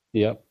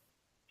 Yep.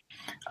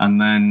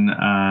 And then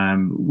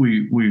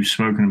we've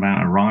spoken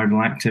about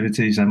arrival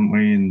activities, haven't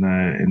we, in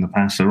the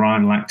past?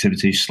 Arrival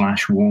activities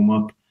 / warm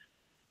up.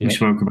 We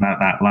spoke about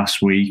that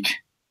last week.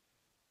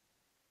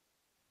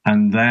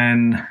 And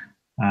then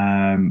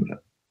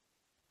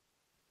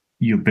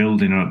you're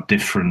building up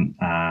different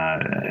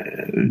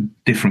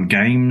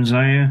games,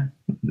 are you?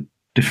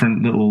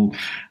 Different little.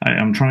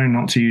 I'm trying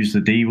not to use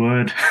the D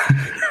word.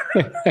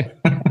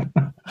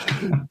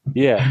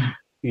 Yeah,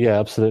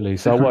 absolutely.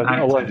 So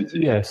I won't.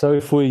 Yeah. So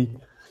if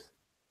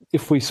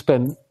we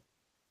spent,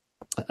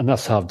 and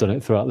that's how I've done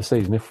it throughout the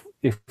season.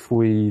 If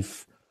we're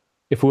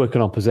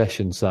working on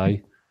possession,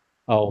 say,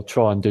 I'll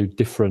try and do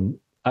different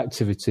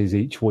activities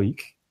each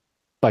week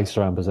based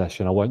around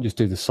possession. I won't just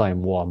do the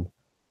same one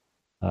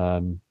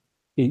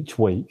each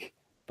week.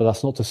 But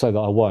that's not to say that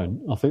I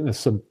won't. I think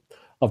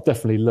I've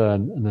definitely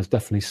learned, and there's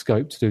definitely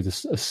scope to do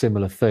a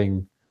similar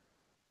thing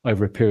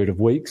over a period of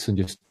weeks and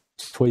just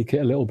tweak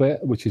it a little bit,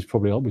 which I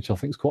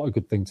think is quite a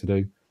good thing to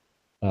do,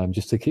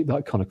 just to keep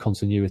that kind of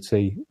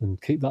continuity and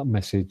keep that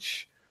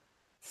message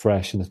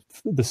fresh and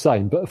the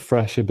same, but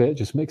fresh a bit,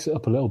 just mix it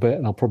up a little bit.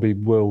 And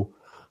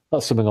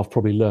that's something I've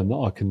probably learned that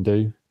I can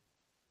do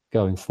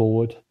going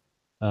forward.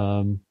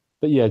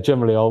 But yeah,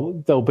 generally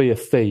there'll be a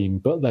theme,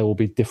 but there will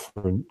be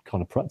different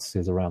kind of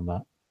practices around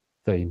that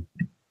theme.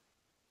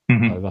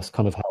 Mm-hmm. So that's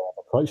kind of how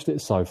I've approached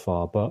it so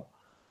far. But,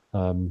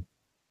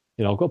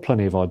 I've got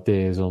plenty of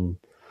ideas on,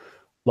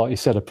 like you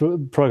said,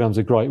 program's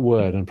a great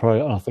word. And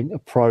I think a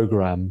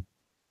program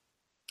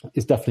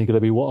is definitely going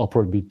to be what I'll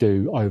probably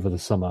do over the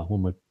summer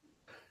when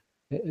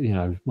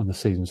when the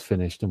season's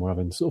finished and we're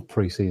having sort of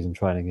pre-season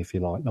training, if you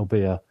like.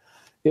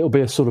 It'll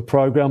be a sort of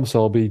program. So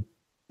it'll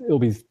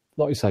be,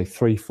 like you say,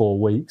 3-4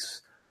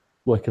 weeks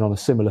working on a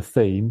similar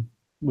theme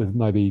with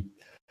maybe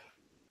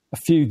a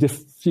few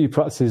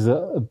practices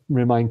that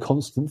remain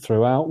constant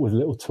throughout with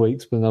little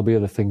tweaks, but there'll be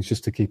other things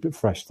just to keep it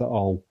fresh that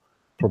I'll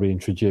probably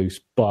introduce,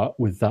 but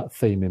with that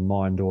theme in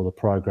mind or the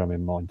program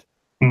in mind.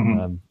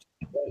 Mm-hmm.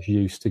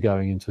 Used to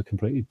going into a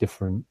completely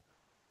different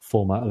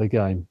format of the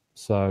game.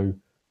 So,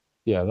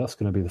 yeah, that's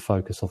going to be the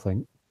focus, I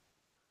think.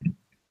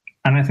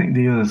 And I think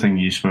the other thing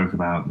you spoke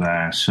about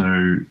there,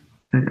 so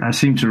I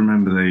seem to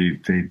remember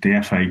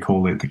the FA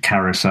call it the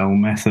carousel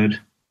method.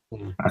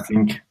 Mm. I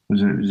think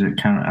was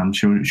it I'm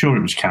sure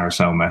it was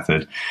carousel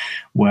method,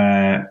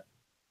 where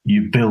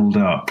you build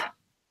up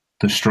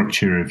the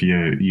structure of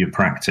your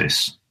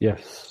practice.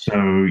 Yes.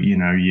 So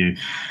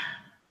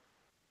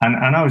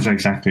and I was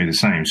exactly the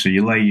same. So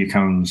you lay your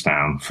cones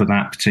down for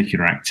that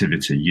particular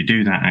activity. You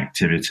do that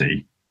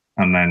activity,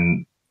 and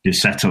then you're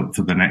set up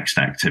for the next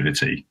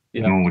activity.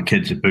 Yeah. And all the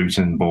kids are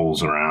booting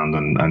balls around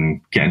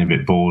and getting a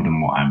bit bored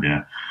and what have you.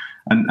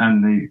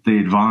 And they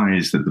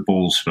advise that the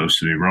ball's supposed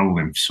to be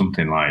rolling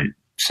something like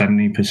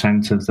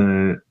 70% of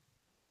the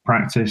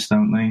practice,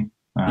 don't they?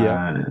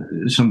 Yeah.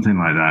 Something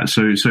like that.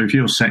 So if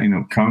you're setting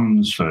up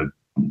cones for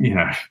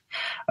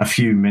a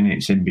few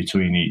minutes in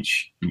between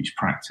each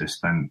practice,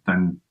 then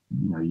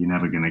you're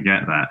never going to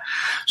get that.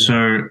 Yeah.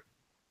 So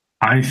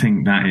I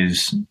think that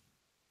is,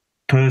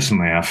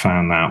 personally, I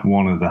found that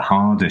one of the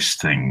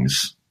hardest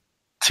things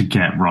to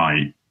get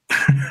right.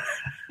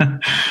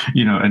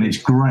 And it's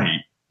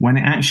great when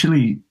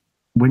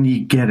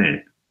you get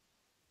it.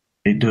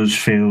 It does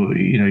feel,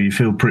 you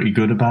feel pretty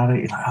good about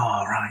it. You're like,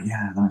 oh, right,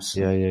 yeah, that's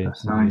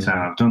nice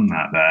how I've done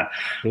that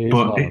there.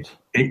 But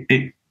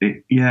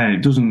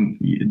it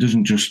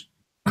doesn't just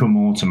come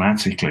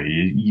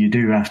automatically. You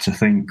do have to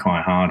think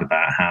quite hard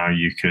about how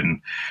you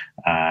can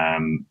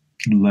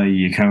lay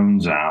your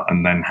cones out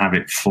and then have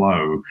it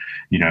flow.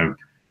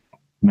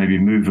 Maybe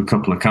move a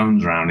couple of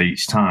cones around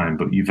each time,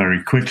 but you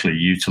very quickly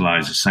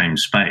utilize the same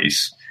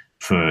space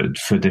for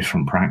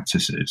different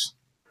practices.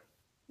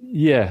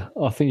 Yeah,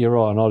 I think you're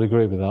right, and I'd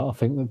agree with that. I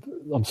think that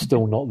I'm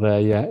still not there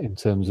yet in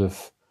terms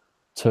of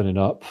turning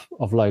up.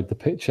 I've laid the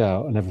pitch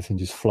out and everything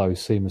just flows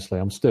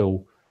seamlessly. I'm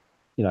still,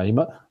 you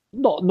might,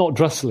 not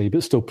dressily,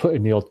 but still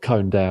putting the odd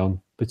cone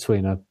down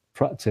between a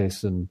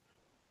practice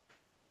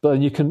but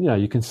you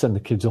can send the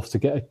kids off to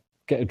get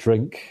a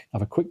drink,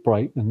 have a quick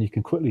break, and you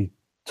can quickly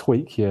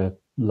tweak your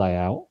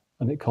layout,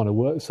 and it kind of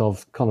works. So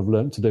I've kind of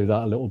learned to do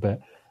that a little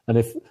bit. And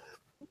if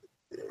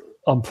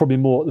I'm probably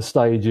more at the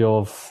stage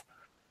of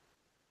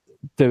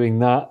doing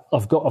that,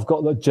 I've got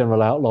the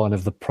general outline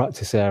of the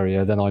practice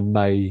area, then I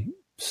may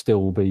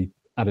still be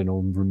adding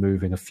or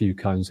removing a few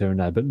cones here and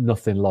there, but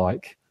nothing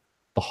like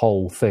the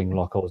whole thing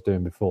like I was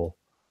doing before,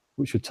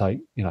 which would take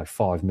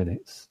 5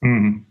 minutes.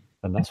 Mm-hmm.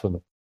 And that's when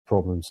the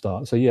problems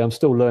start. So yeah, I'm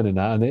still learning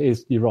that,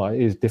 and you're right,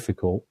 it is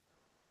difficult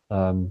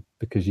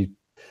because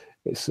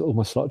it's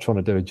almost like trying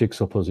to do a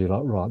jigsaw puzzle. You're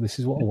like, right, this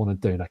is what I want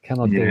to do. Now, can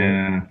I do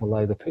it? I'll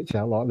lay the pitch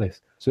out like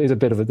this. So there's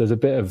a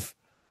bit of,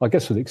 I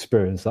guess, with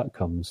experience that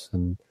comes.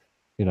 And,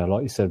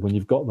 like you said, when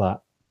you've got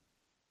that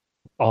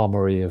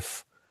armory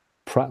of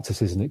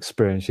practices and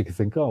experience, you can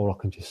think, oh, well, I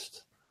can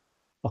just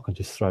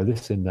throw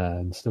this in there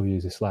and still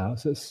use this layout.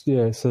 So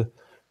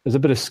there's a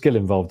bit of skill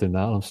involved in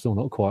that, and I'm still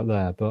not quite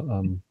there. But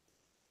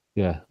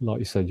like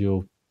you said,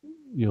 you're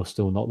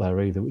still not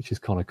there either, which is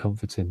kind of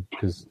comforting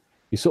because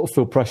you sort of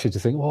feel pressure to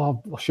think,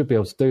 well, I should be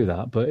able to do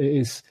that, but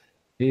it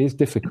is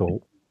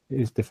difficult.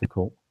 It is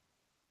difficult.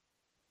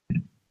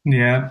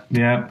 Yeah.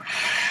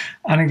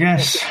 And I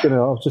guess I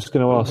was just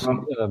going to ask,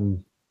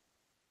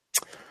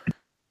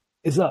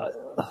 is that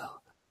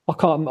I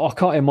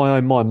can't in my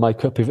own mind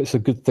make up if it's a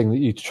good thing that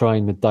you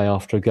train the day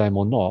after a game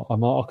or not.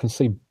 I can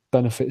see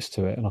benefits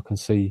to it, and I can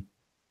see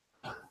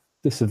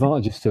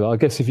disadvantages to it. I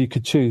guess if you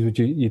could choose,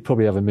 you'd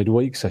probably have a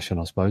midweek session,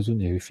 I suppose,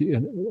 wouldn't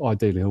you?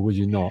 Ideally, or would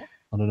you not?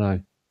 I don't know.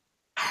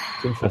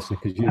 It's interesting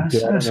because you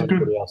do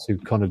anybody else who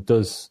kind of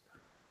does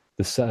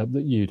the setup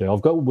that you do.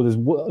 There's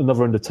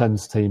another under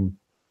 10s team.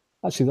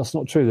 Actually, that's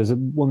not true. There's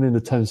one of the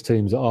under 10s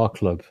teams at our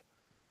club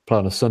play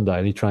on a Sunday,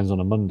 and he trains on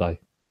a Monday.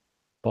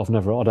 But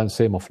I don't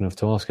see him often enough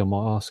to ask him. I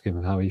might ask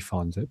him how he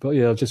finds it. But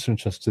yeah, I'm just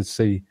interested to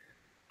see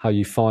how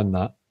you find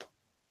that.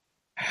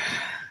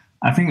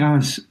 I think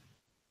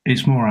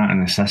it's more out of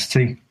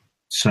necessity.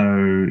 So,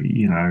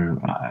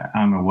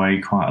 I'm away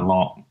quite a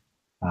lot.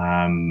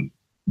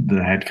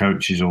 The head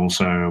coach is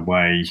also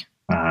away.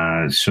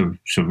 So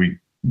we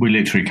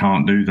literally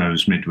can't do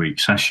those midweek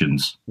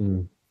sessions.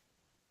 Mm.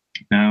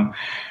 Now,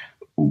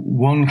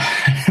 one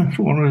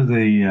of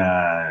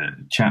the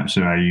chaps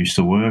who I used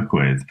to work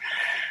with,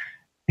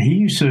 he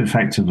used to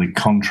effectively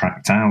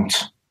contract out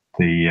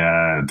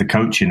the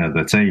coaching of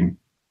the team.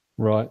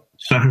 Right.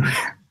 So,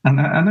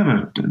 and I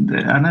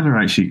never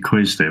actually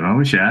quizzed him. I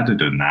wish I had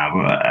done now,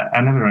 but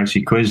I never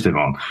actually quizzed him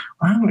on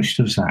how much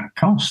does that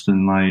cost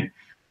and like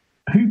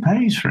who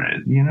pays for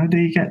it. Do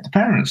you get the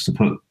parents to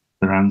put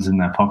their hands in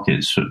their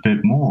pockets for a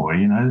bit more?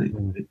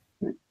 It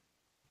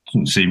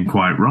doesn't seem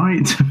quite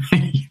right to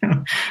me.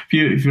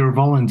 If you're a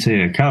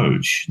volunteer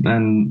coach,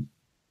 then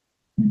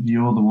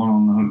you're the one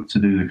on the hook to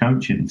do the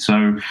coaching.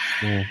 So,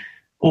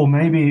 or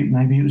maybe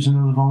it was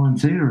another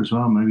volunteer as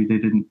well. Maybe they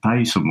didn't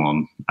pay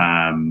someone,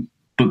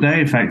 but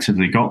they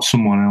effectively got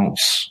someone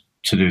else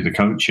to do the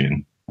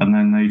coaching, and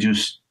then they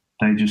just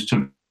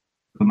took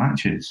the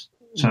matches.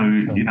 So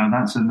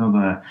that's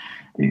another.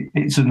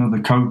 It's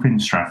another coping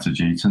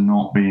strategy to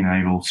not being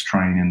able to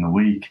train in the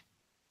week.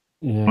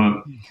 Yeah,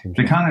 but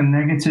the kind of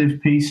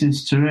negative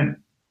pieces to it.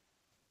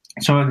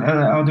 So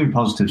I'll do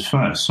positives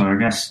first. So I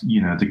guess,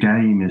 the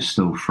game is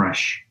still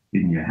fresh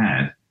in your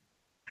head.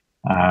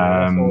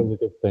 That's always a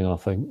good thing, I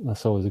think.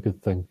 That's always a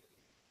good thing.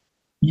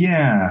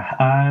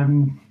 Yeah.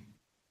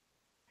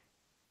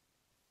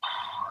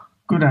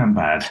 Good and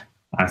bad,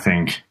 I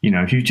think.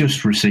 If you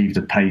just received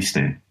a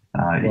pasting,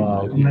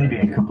 maybe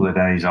a couple of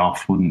days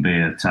off wouldn't be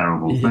a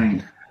terrible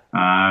thing.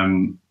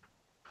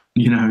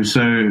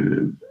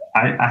 So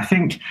I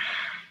think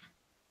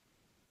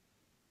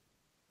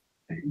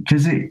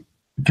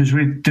because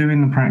we're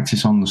doing the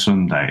practice on the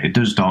Sunday, it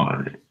does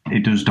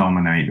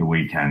dominate the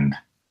weekend,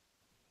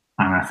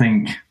 and I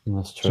think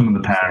some of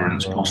the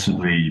parents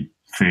possibly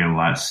feel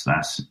that's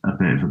a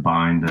bit of a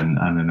bind and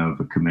an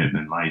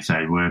overcommitment. Like you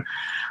say,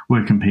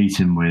 we're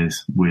competing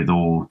with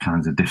all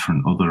kinds of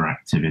different other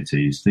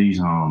activities. These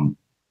aren't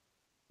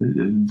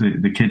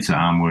the kids that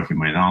I'm working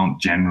with aren't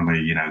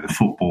generally the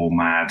football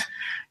mad,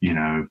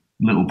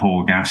 little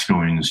Paul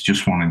Gascoigne's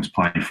just wanting to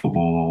play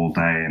football all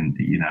day, and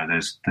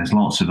there's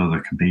lots of other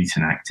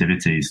competing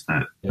activities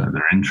that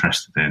they're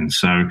interested in.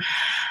 So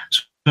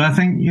I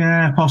think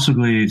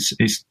possibly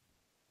it's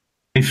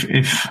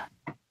if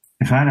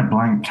I had a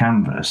blank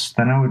canvas,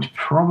 then I would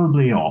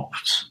probably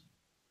opt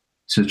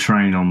to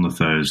train on the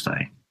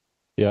Thursday.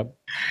 Yep.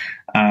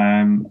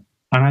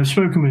 And I've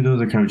spoken with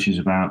other coaches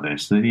about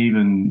this, that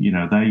even,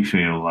 they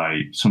feel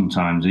like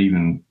sometimes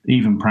even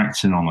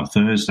practicing on a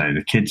Thursday,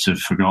 the kids have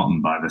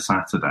forgotten by the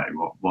Saturday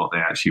what they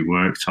actually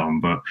worked on.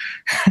 But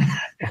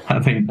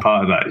I think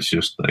part of that is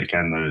just,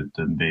 again,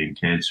 them being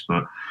kids.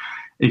 But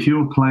if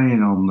you're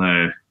playing on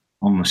the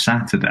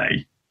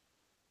Saturday,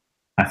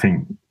 I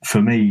think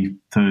for me,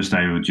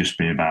 Thursday would just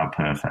be about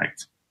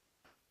perfect.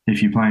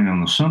 If you're playing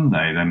on the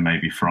Sunday, then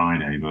maybe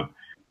Friday, but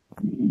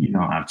you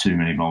don't have too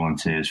many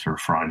volunteers for a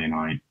Friday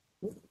night.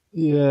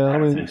 Yeah, I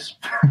mean,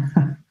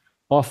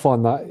 I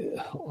find that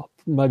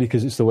maybe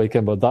because it's the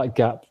weekend, but that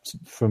gap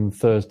from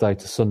Thursday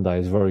to Sunday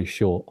is very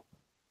short.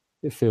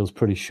 It feels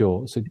pretty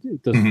short, so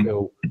it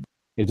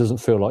doesn't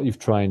feel like you've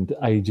trained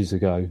ages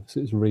ago. So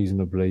it's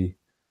reasonably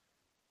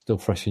still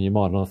fresh in your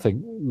mind. And I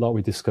think, like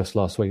we discussed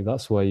last week,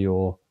 that's where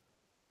your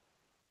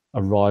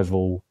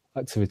arrival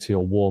activity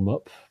or warm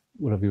up,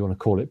 whatever you want to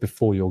call it,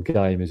 before your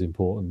game is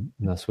important.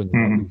 And that's when,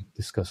 like we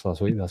discussed last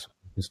week, that's when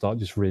you can start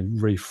just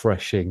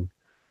refreshing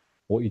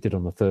what you did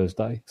on the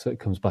Thursday, so it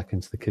comes back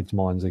into the kids'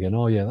 minds again.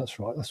 Oh yeah, that's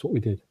right, that's what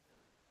we did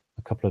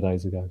a couple of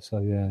days ago. So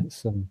yeah,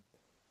 it's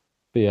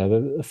but yeah,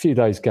 a few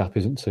days gap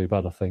isn't too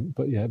bad, I think.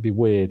 But yeah, it'd be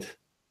weird.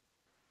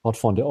 I'd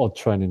find it odd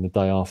training the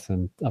day after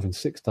and having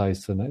 6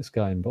 days to the next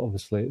game. But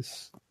obviously, I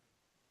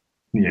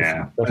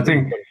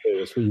think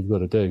that's what you've got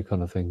to do,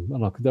 kind of thing.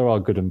 And there are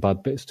good and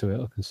bad bits to it.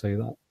 I can see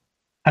that.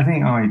 I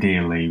think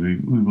ideally we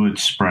would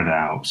spread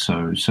out.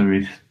 So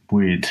if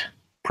we'd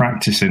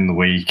practice in the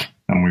week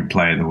and we'd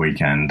play at the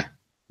weekend.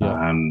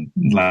 Yeah.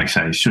 Like I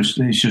say, it's just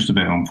a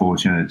bit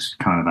unfortunate. It's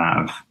kind of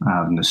out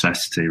of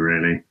necessity,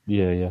 really.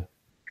 Yeah.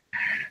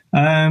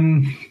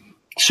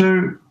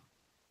 So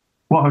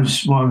what I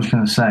was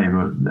going to say,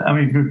 but I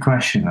mean, good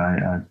question.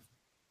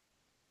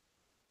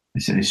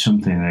 It's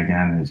something,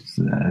 again,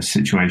 as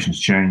situations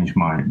change,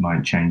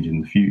 might change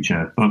in the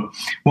future. But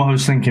what I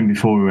was thinking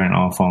before we went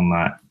off on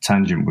that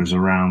tangent was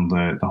around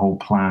the whole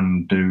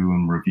plan, do,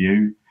 and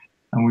review.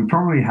 And we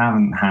probably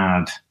haven't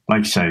had, like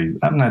you say,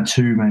 haven't had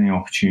too many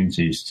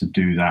opportunities to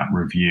do that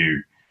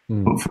review.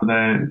 But for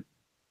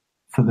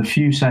the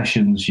few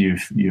sessions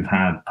you've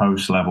had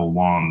post level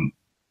 1,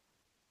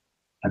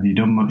 have you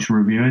done much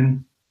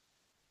reviewing?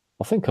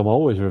 I think I'm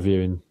always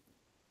reviewing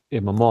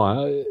in my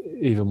mind,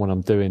 even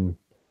when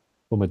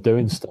we're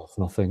doing stuff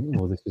and I think,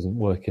 this isn't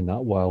working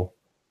that well,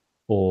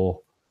 or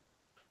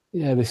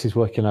yeah, this is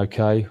working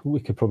okay. We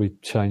could probably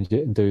change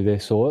it and do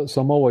this. Or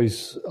so I'm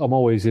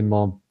always in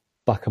my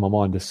back of my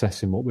mind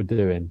assessing what we're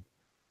doing,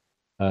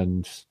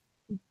 and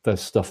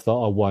there's stuff that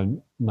I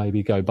won't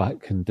maybe go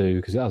back and do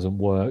because it hasn't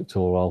worked,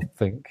 or I'll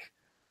think,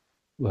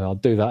 well, I'll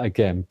do that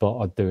again, but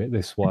I'd do it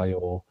this way.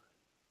 Or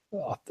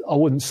I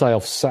wouldn't say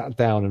I've sat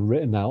down and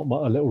written out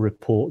a little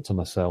report to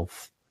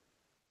myself,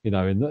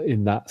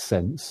 in that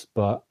sense,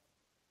 but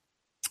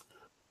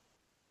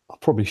I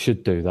probably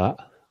should do that.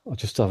 I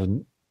just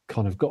haven't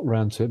kind of got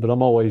around to it. But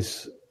I'm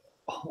always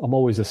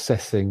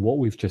assessing what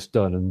we've just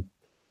done, and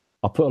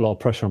I put a lot of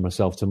pressure on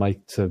myself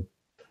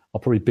I'll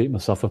probably beat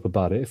myself up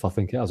about it if I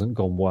think it hasn't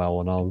gone well,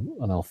 and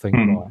I'll think,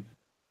 right,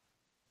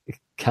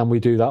 can we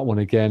do that one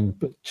again,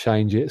 but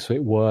change it so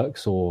it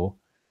works, or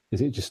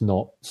is it just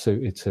not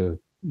suited to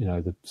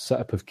the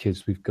setup of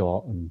kids we've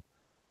got and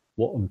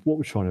what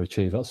we're trying to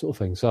achieve, that sort of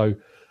thing. So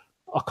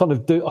I kind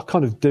of do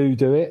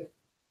it,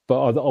 but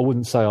I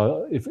wouldn't say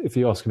if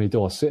you're asking me,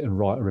 do I sit and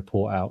write a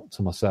report out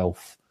to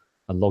myself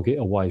and log it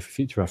away for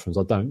future reference?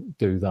 I don't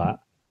do that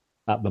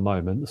at the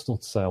moment. That's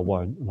not to say I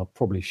won't, and I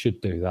probably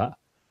should do that.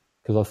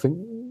 Because I think,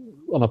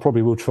 and I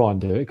probably will try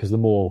and do it, because the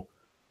more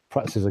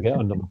practices I get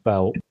under my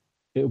belt,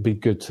 it'll be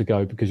good to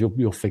go, because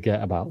you'll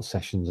forget about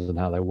sessions and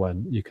how they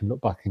went. You can look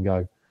back and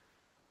go,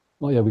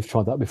 oh yeah, we've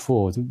tried that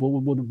before.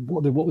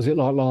 What was it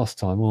like last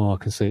time? Oh, I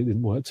can see it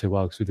didn't work too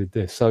well because we did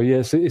this. So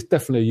yeah, so it's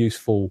definitely a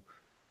useful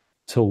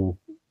tool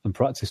and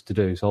practice to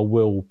do. So I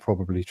will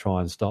probably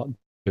try and start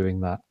doing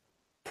that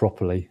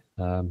properly.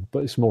 But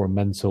it's more a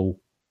mental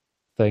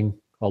thing.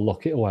 I'll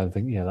lock it away and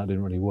think, yeah, that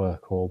didn't really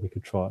work, or we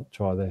could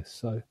try this.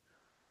 So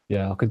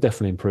yeah, I could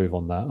definitely improve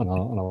on that, and I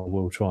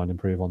will try and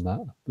improve on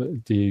that.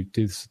 But do you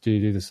do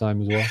the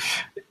same as well?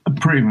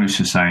 Pretty much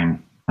the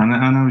same. And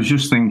I was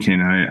just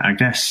thinking, I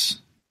guess,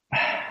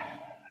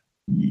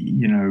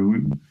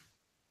 in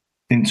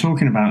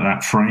talking about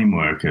that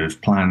framework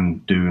of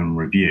plan, do, and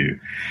review,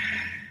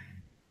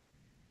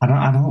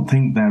 I don't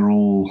think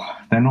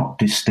they're not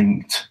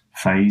distinct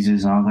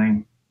phases, are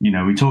they?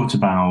 We talked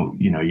about,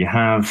 you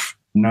have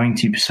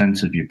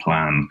 90% of your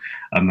plan,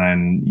 and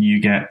then you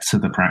get to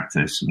the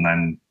practice, and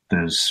then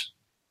there's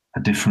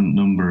a different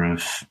number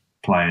of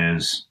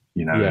players,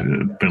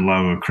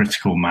 below a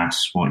critical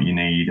mass, what you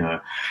need,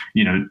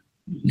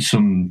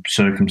 some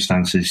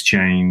circumstances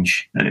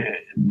change,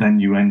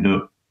 then you end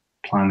up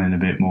planning a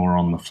bit more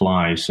on the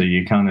fly. So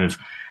you kind of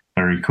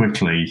very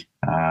quickly,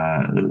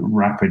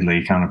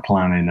 rapidly kind of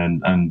planning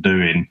and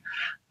doing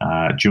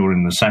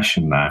during the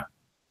session there.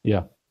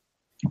 Yeah.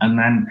 And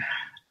then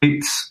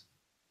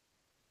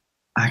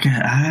I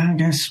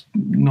guess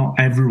not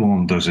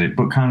everyone does it,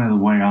 but kind of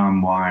the way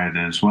I'm wired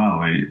as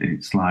well.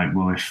 It's like,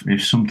 well,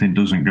 if something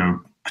doesn't go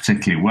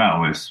particularly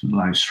well, it's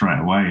like straight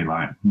away,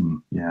 like,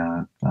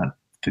 yeah, that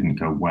didn't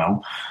go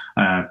well.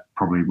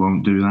 Probably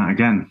won't do that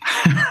again.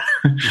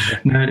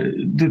 Now,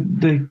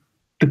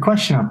 the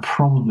question I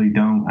probably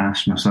don't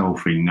ask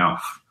myself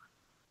enough,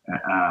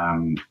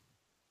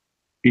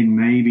 in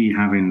maybe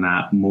having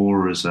that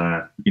more as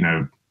a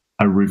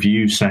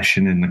review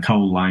session in the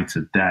cold light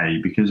of day,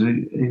 because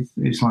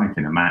it's like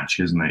in a match,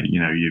 isn't it?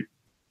 You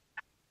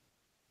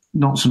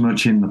not so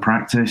much in the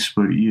practice,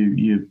 but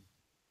you're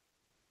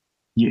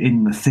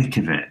in the thick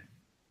of it.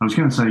 I was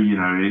going to say,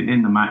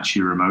 in the match,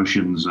 your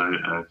emotions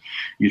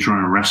you're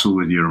trying to wrestle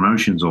with your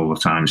emotions all the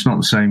time. It's not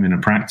the same in a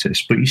practice,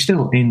 but you're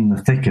still in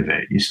the thick of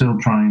it. You're still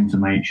trying to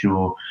make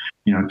sure,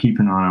 keep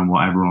an eye on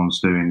what everyone's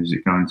doing. Is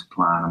it going to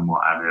plan and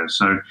whatever?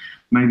 So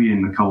maybe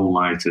in the cold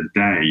light of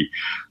day,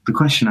 the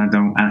question I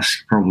don't ask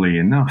probably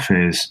enough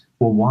is,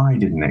 well, why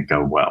didn't it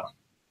go well?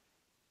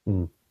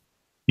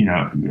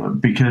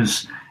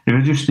 Because if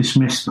I just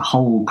dismiss the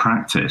whole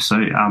practice,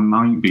 I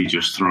might be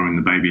just throwing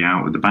the baby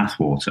out with the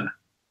bathwater.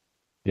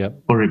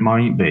 Yep. Or it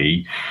might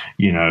be,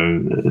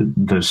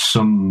 there's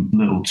some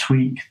little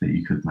tweak that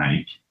you could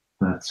make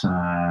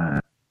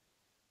that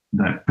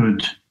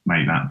could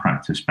make that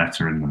practice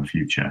better in the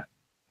future.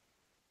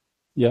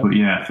 Yeah. But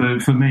yeah,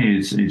 for me,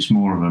 it's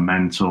more of a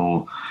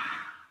mental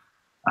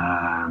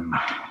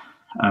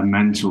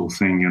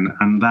thing,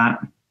 and that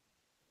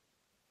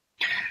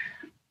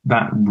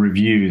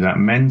review, that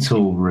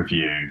mental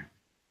review,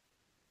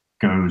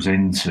 goes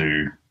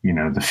into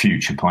the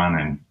future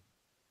planning.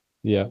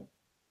 Yeah.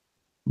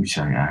 Which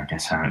I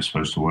guess how it's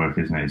supposed to work,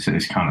 isn't it?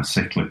 It's kind of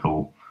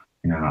cyclical,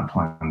 that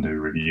plan, do,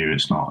 review.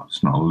 It's not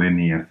a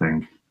linear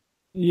thing.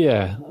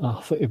 Yeah,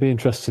 I think it'd be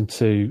interesting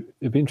to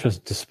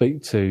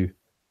speak to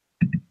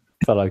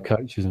fellow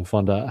coaches and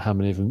find out how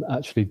many of them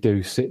actually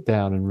do sit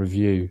down and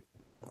review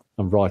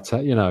and write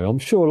out. I'm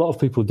sure a lot of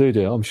people do it.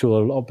 I'm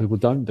sure a lot of people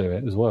don't do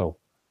it as well.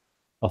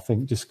 I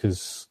think just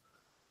because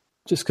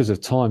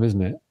of time,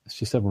 isn't it? It's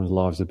just everyone's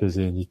lives are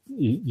busy, and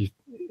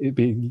it'd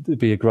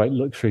be a great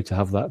luxury to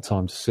have that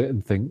time to sit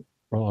and think,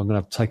 right, I'm going to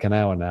have to take an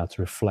hour now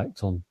to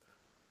reflect on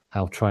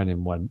how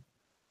training went.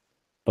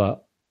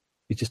 But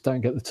you just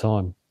don't get the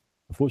time,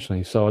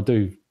 unfortunately. So I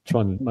do try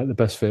and make the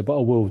best of it, but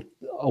I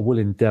will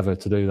endeavour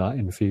to do that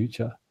in the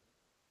future.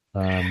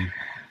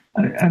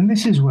 And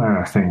this is where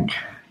I think,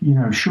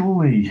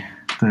 surely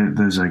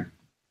there's a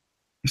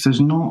if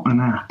there's not an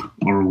app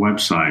or a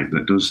website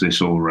that does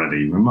this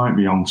already, we might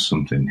be on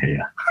something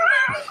here.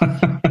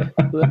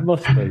 There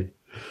must be.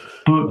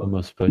 But there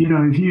must be.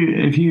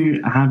 If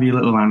you have your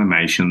little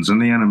animations,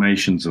 and the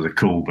animations are the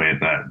cool bit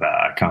that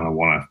I kind of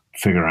want to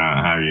figure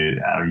out how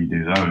you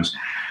do those.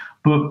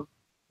 But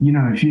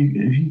if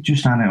you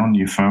just had it on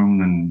your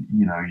phone, and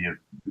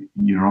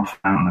you're off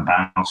out and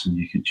about, and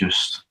you could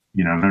just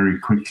very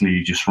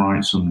quickly just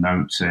write some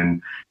notes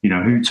in,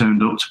 who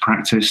turned up to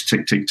practice,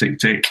 tick tick tick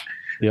tick.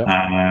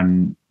 Yeah.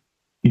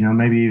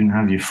 Maybe even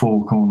have your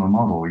 4-corner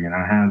model.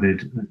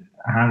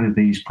 How did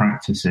these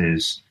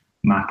practices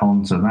map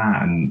onto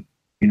that, and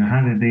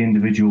how did the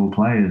individual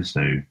players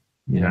do?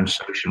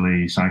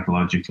 Socially,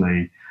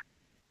 psychologically.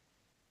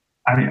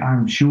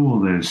 I'm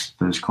sure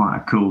there's quite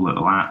a cool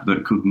little app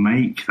that could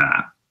make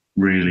that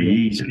really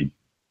easy.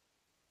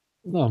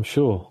 No, I'm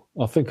sure.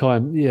 I think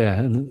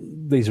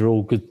and these are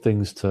all good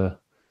things to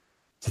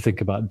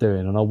think about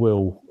doing, and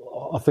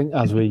I think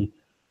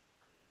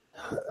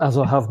as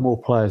I have more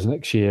players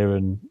next year,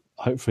 and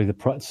hopefully the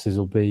practices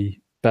will be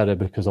better,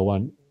 because I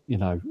won't,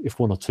 if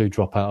 1 or 2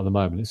 drop out at the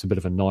moment, it's a bit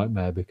of a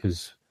nightmare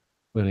because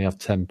we only have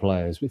 10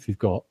 players. But if you've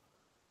got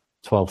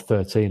 12,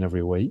 13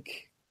 every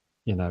week,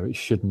 it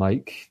should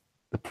make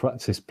the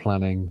practice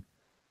planning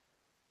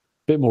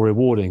a bit more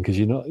rewarding, because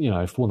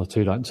if 1 or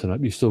 2 don't turn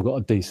up, you've still got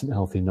a decent,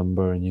 healthy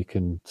number, and you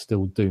can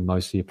still do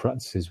most of your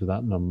practices with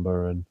that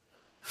number, and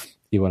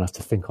you won't have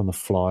to think on the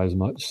fly as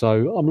much.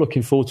 So I'm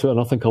looking forward to it, and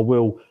I think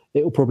it'll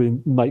probably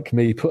make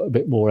me put a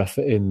bit more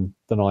effort in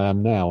than I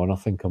am now, and I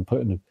think I'm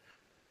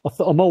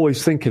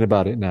always thinking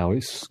about it now.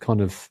 It's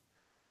kind of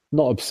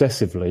not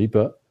obsessively,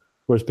 but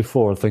whereas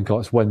before I think,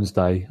 it's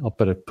Wednesday, I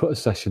better put a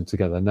session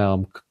together.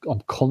 Now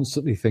I'm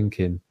constantly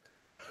thinking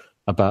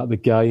about the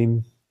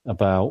game,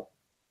 about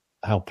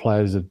how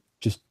players are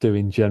just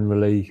doing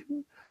generally,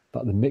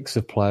 about the mix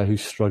of player,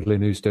 who's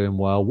struggling, who's doing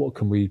well, what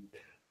can we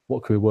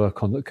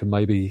work on that can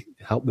maybe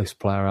help this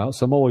player out.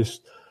 So I'm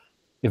always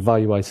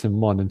evaluating in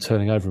my mind and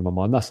turning over in my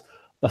mind.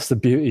 That's the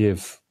beauty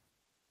of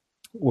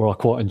where I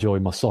quite enjoy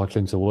my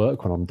cycling to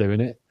work when I'm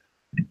doing it,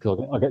 because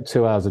I get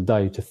 2 hours a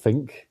day to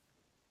think,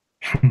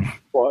 and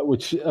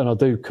I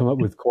do come up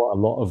with quite a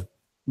lot of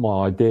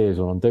my ideas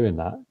when I'm doing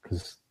that,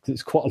 because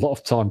it's quite a lot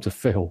of time to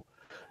fill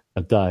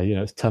a day.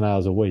 It's 10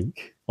 hours a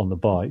week on the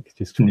bike.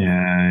 So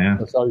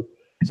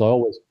I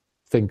always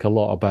think a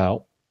lot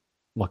about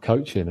my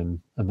coaching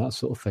and that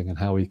sort of thing, and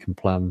how I can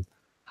plan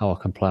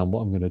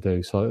what I'm going to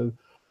do. So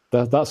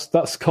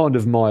that's kind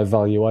of my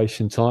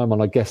evaluation time,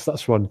 and I guess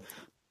that's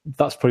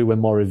probably when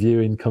my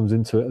reviewing comes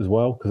into it as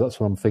well, because that's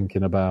what I'm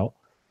thinking about,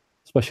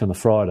 especially on the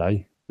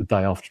Friday, the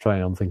day after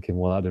training. I'm thinking,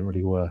 well, that didn't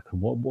really work,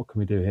 and what can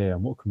we do here,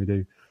 and what can we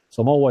do?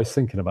 So I'm always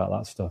thinking about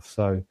that stuff.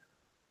 So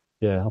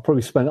yeah, I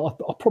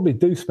probably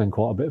do spend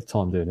quite a bit of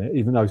time doing it,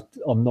 even though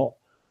I'm not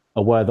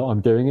aware that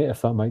I'm doing it,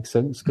 if that makes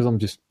sense, because I'm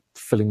just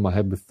filling my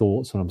head with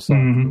thoughts when I'm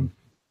cycling.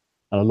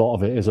 And a lot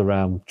of it is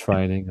around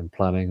training and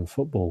planning and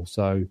football.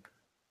 So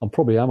I'm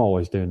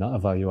always doing that,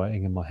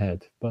 evaluating in my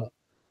head. But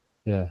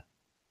yeah,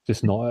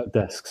 just not at a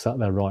desk, sat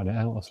there writing it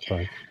out, I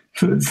suppose.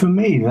 For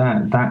me,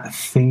 that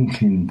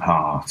thinking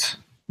part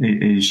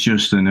is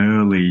just an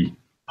early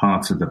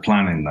part of the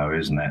planning, though,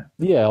 isn't it?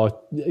 Yeah,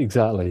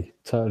 exactly.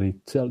 Totally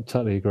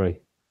agree.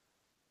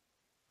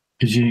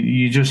 Because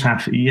you just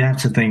have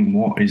to think,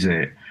 what is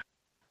it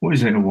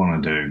I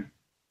want to do?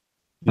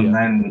 And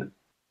then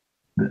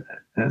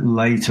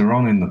later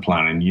on in the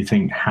planning, you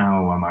think,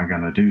 how am I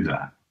going to do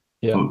that?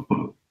 Yeah.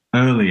 But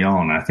early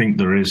on, I think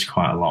there is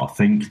quite a lot of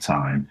think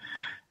time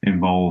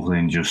involved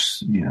in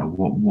just,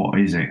 what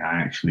is it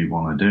I actually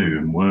want to do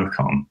and work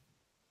on?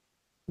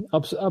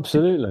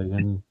 Absolutely.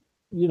 And,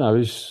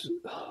 it's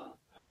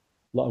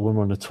like when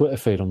we're on the Twitter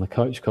feed on the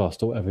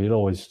Coachcast or whatever, you'll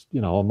always,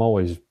 I'm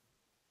always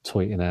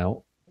tweeting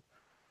out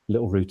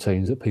little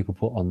routines that people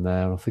put on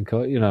there. And I think,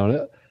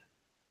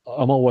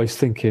 I'm always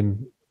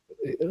thinking,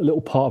 a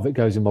little part of it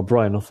goes in my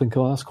brain. I think,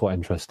 that's quite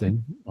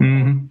interesting.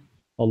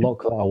 I'll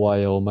lock that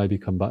away, or maybe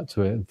come back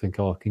to it and think,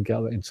 I can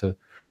get that into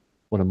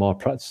one of my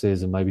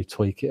practices and maybe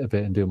tweak it a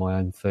bit and do my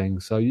own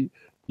thing. So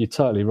you're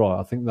totally right.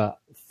 I think that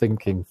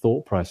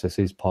thought process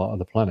is part of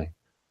the planning.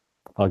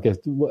 I guess.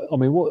 I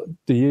mean, what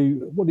do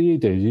you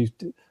do?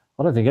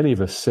 I don't think any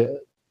of us sit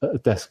at a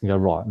desk and go,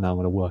 right, now I'm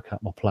going to work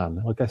out my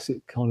plan. I guess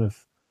it kind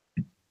of.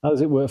 How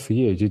does it work for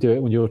you? Do you do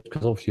it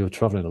because obviously you're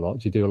traveling a lot?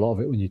 Do you do a lot of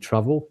it when you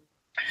travel?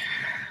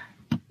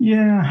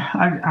 Yeah,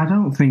 I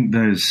don't think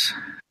there's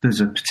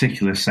a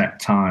particular set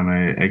time.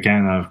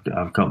 Again,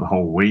 I've got the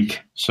whole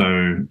week, so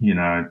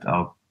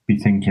I'll be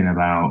thinking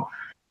about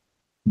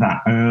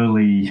that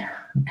early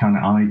kind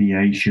of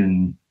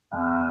ideation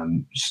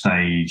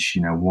stage.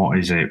 What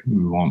is it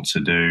we want to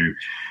do,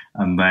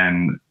 and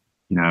then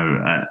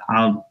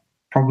I'll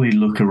probably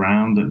look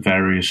around at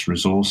various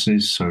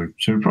resources. So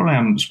we probably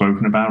haven't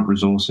spoken about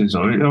resources.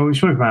 We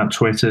spoke about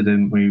Twitter,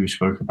 didn't we? We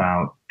spoke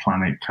about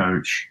Planet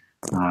Coach.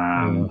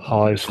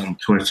 Hive on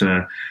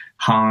Twitter.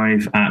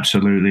 Hive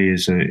absolutely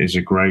is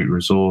a great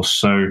resource.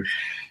 So,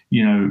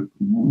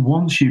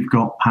 once you've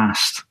got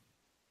past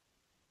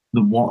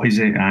the what is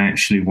it I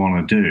actually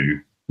want to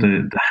do,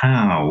 the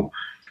how.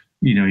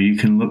 You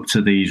can look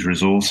to these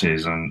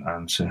resources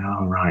and say,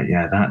 oh, right,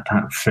 yeah,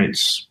 that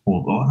fits,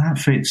 or that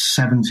fits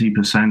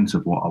 70%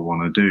 of what I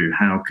want to do.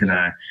 How can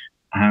I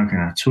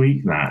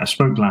tweak that? I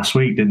spoke last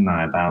week, didn't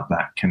I, about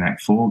that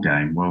Connect 4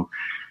 game? Well,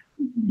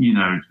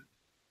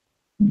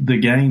 the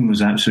game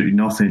was absolutely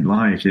nothing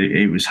like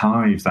it was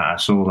Hive that I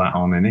saw that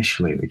on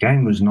initially. The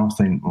game was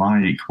nothing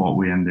like what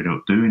we ended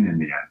up doing in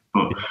the end.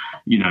 But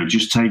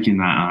just taking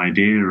that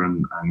idea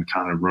and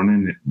kind of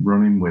running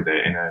with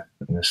it in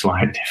a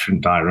slightly different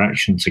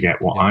direction to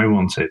get what I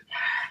wanted.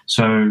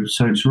 So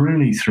it's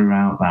really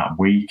throughout that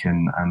week,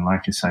 and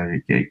like I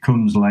say, it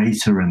comes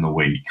later in the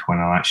week when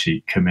I'll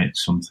actually commit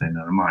something,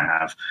 and I might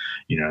have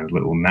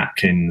little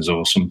napkins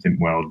or something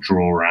where I'll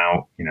draw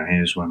out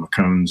here's where my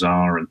cones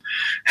are, and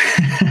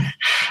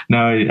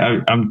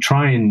no, I'm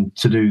trying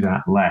to do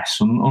that less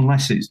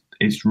unless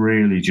it's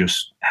really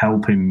just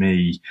helping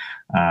me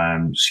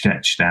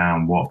sketch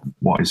down what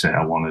is it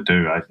I want to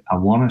do. I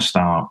want to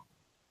start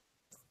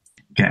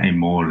getting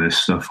more of this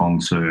stuff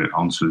onto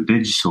the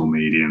digital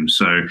medium.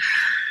 So,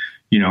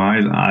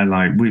 I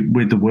like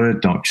with the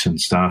Word docs and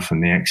stuff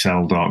and the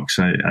Excel docs,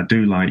 I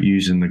do like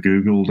using the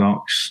Google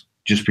Docs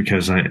just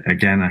because I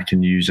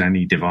can use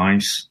any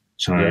device.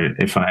 So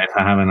if I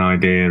have an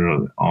idea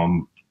and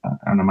I'm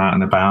out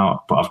and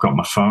about, but I've got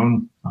my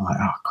phone, I'm like,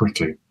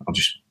 quickly, I'll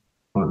just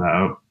put that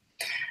up.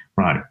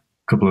 Right, a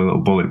couple of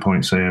little bullet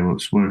points here.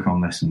 Let's work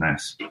on this and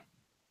this.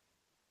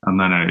 And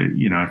then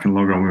I can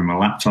log on with my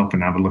laptop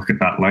and have a look at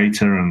that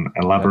later and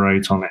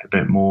elaborate on it a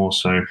bit more.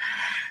 So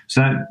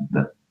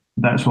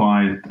that's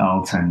what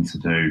I'll tend to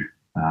do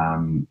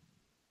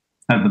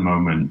at the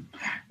moment.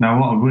 Now,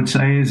 what I would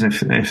say is if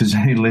there's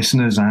any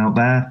listeners out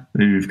there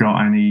who've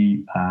got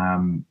any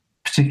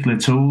particular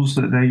tools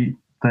that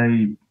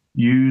they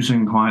use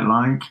and quite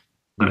like,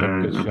 that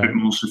are a bit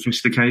more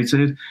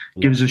sophisticated,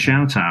 give us a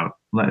shout out.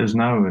 Let us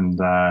know, and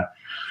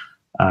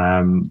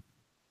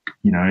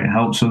it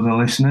helps other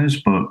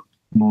listeners, but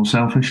more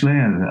selfishly,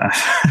 I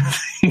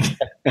think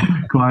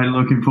quite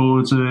looking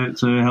forward to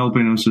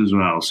helping us as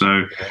well.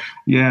 So,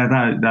 yeah,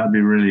 that'd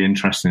be really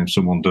interesting if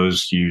someone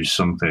does use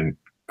something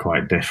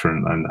quite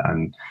different.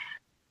 And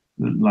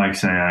like I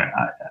say,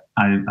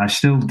 I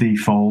still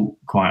default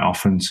quite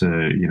often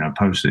to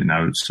Post-it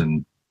notes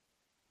and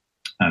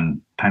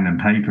pen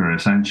and paper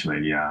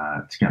essentially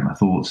to get my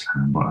thoughts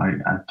down. But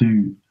I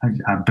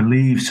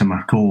believe to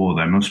my core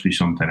there must be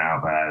something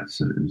out there that's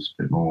a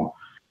bit more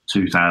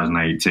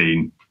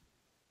 2018.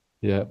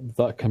 Yeah,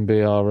 that can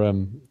be our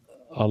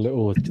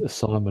little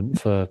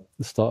assignment for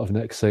the start of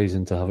next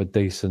season, to have a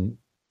decent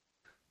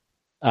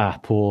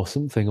app or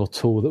something or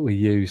tool that we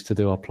use to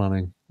do our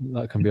planning.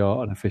 That can be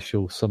our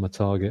unofficial summer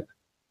target.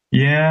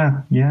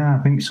 Yeah, I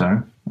think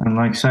so. And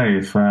like I say,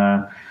 if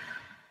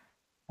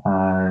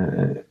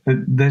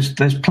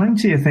there's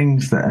plenty of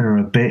things that are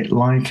a bit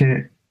like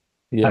it.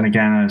 Yeah. And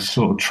again, I've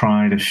sort of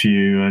tried a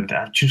few.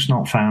 I've just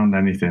not found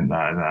anything that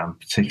I'm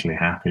particularly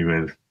happy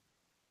with.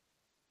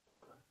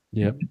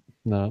 Yep.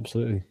 No,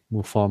 absolutely.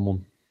 We'll find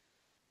one.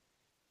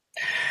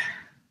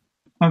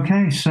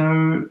 Okay,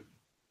 so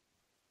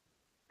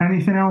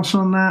anything else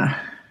on that?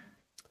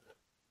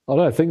 I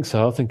don't think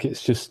so. I think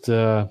it's just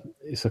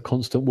it's a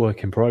constant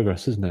work in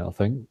progress, isn't it? I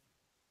think.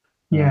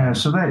 Yeah.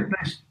 So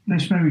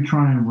let's maybe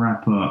try and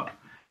wrap up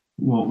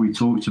what we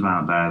talked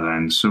about there.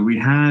 Then, so we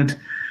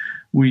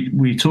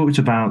talked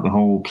about the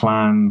whole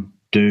plan,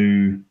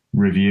 do,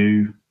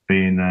 review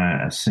being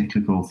a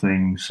cyclical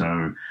thing.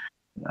 So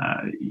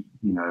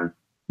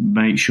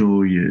make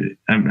sure you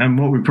and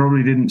what we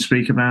probably didn't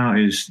speak about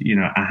is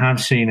I have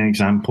seen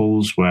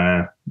examples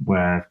where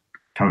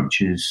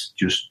coaches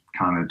just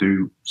kind of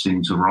do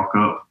seem to rock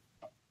up,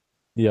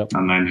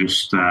 and then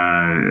just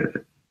so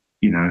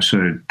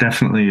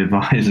definitely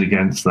advise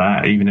against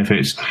that. Even if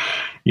it's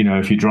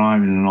if you're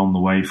driving and on the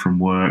way from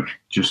work,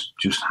 just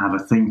have a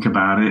think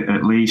about it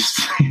at least,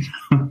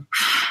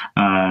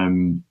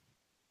 and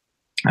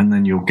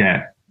then you'll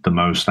get the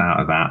most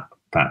out of that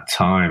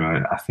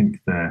time. I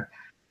think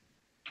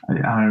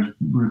I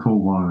recall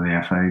one of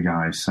the FA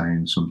guys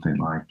saying something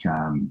like,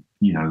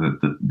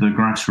 that the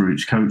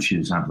grassroots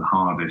coaches have the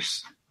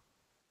hardest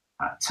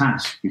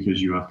task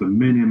because you have the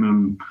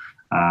minimum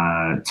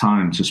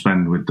time to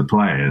spend with the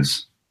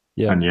players,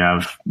 and you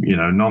have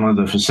none of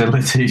the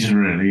facilities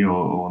really,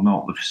 or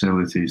not the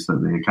facilities that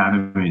the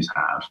academies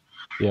have.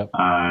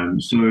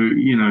 So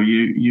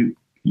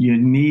you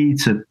need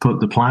to put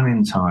the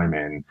planning time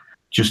in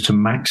just to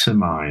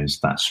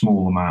maximise that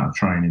small amount of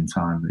training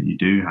time that you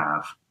do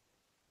have.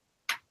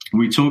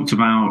 We talked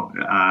about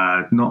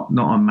not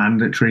a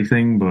mandatory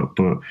thing, but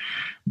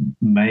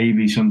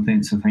maybe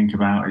something to think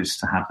about is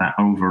to have that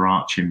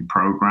overarching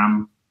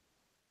program.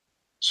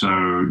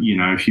 So,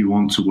 if you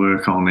want to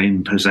work on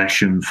in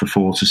possession for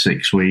 4 to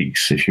 6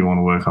 weeks, if you want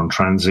to work on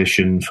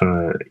transition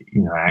for,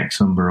 X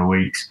number of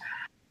weeks,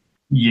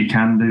 you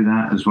can do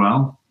that as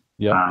well.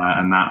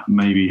 And that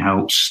maybe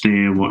helps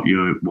steer what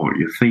your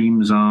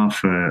themes are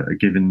for a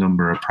given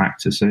number of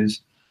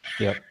practices.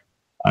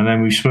 And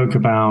then we spoke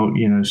about,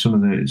 some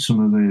of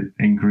the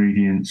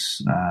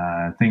ingredients,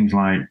 things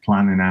like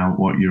planning out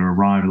what your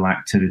arrival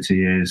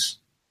activity is,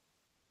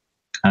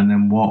 and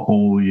then what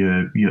all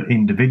your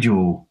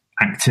individual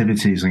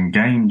activities and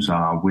games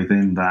are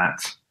within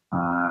that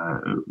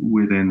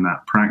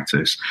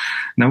practice.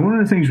 Now, one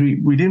of the things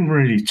we didn't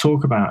really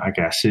talk about, I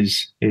guess,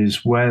 is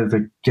where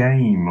the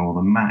game or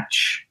the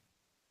match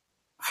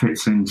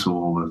fits into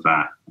all of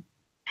that.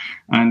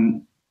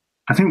 And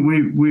I think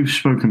we've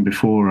spoken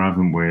before,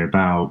 haven't we,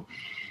 about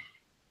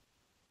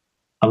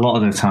a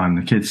lot of the time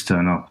the kids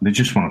turn up, they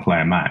just want to play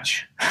a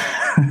match.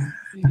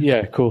 Yeah,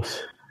 of course.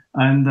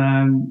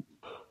 And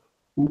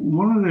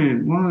one of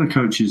the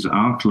coaches at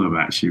our club,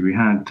 actually, we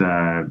had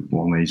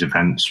one of these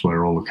events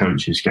where all the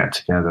coaches get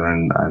together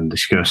and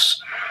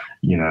discuss,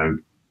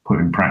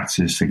 putting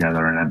practices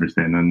together and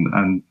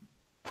everything.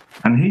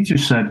 And he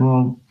just said,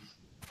 well,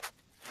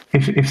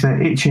 if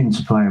they're itching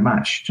to play a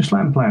match, just let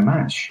them play a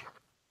match.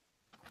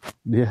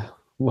 Yeah,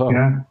 well,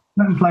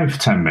 let them play for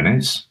 10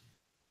 minutes,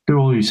 do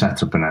all your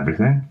setup and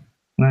everything, and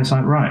then it's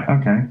like, right,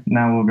 okay,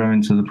 now we'll go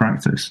into the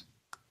practice.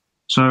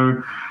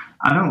 So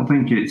I don't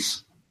think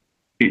it's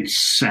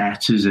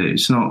set, is it?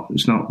 It's not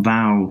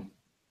thou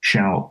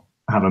shalt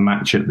have a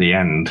match at the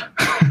end.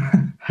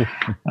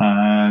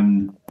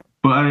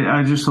 But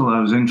I just thought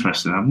that was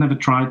interesting. I've never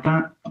tried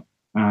that.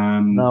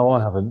 No,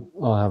 I haven't.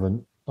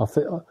 I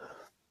think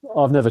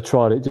I've never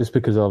tried it just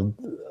because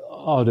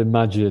I'd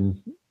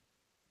imagine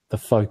the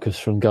focus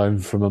from going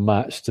from a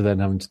match to then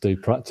having to do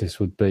practice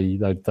would be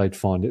they'd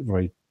find it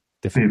very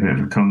difficult. Be a bit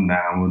of a come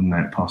down, wouldn't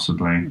it,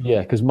 possibly?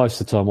 Yeah, because most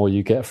of the time all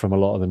you get from a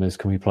lot of them is,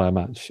 can we play a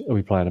match? Are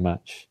we playing a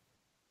match?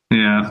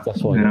 Yeah.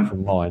 That's what I get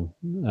from mine.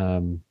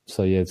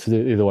 So, yeah, to do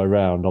it either way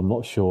around, I'm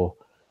not sure.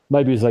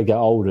 Maybe as they get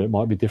older, it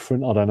might be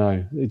different. I don't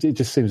know. It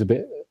just seems a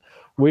bit...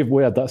 We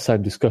had that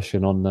same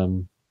discussion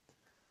on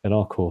in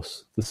our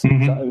course.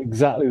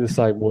 Exactly the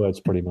same words,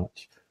 pretty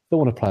much. They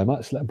want to play a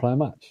match, let them play a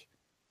match.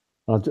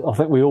 And I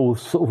think we all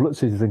sort of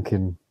looked at it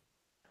thinking,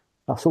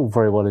 that's all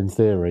very well in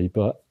theory,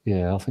 but,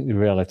 yeah, I think the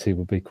reality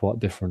would be quite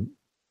different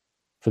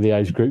for the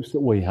age groups that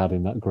we had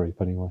in that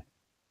group anyway.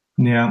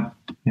 Yeah.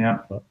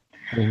 But,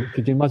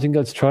 could you imagine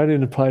going to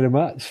training and playing a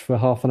match for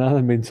half an hour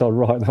and being told,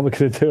 right, now we're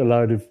going to do a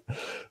load of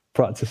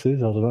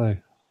practices? I don't know.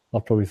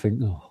 I'd probably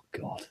think, oh,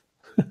 God.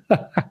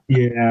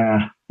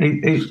 Yeah.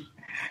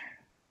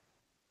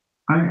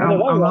 I don't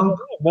know.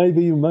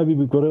 Maybe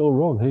we've got it all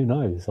wrong. Who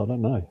knows? I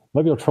don't know.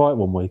 Maybe I'll try it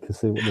one week and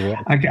see what the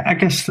reaction. I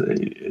guess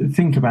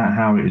think about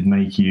how it would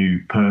make you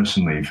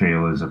personally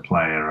feel as a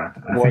player. I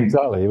think,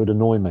 exactly. It would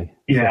annoy me.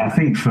 Yeah, I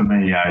think for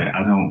me,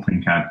 I don't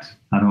think I'd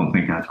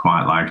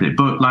quite like it.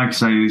 But like I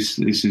say,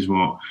 this is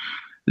what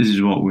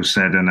was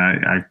said, and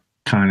I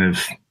kind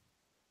of.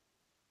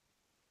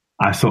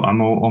 I thought I'm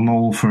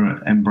all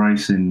for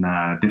embracing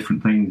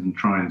different things and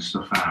trying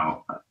stuff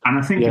out, and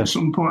I think at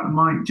some point I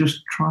might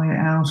just try it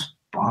out.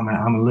 But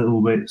I'm a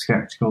little bit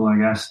sceptical, I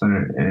guess,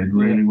 that it'd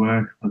really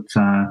work. But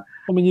I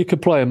mean, you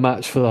could play a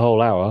match for the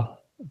whole hour,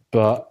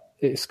 but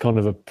it's kind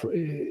of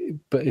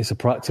it's a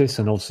practice,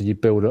 and also you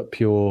build up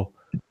you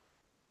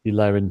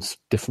layer in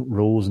different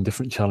rules and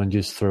different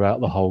challenges throughout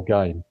the whole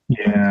game.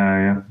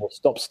 Yeah. Or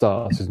stop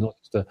starts is not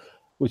just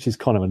which is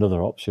kind of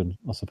another option,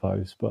 I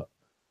suppose. But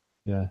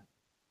yeah.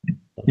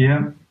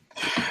 Yeah.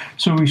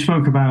 So we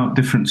spoke about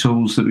different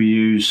tools that we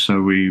use.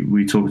 So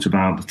we talked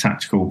about the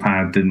tactical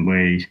pad, didn't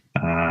we?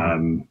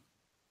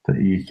 That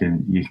you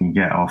can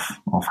get off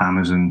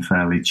Amazon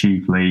fairly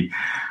cheaply,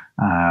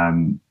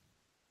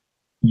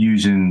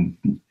 using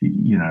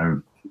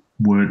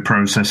word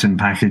processing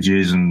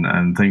packages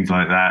and things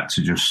like that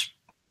to just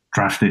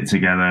draft it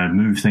together,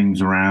 move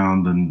things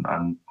around,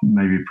 and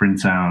maybe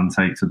print out and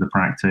take to the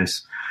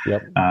practice.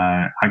 Yep.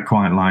 I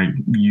quite like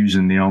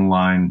using the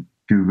online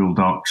Google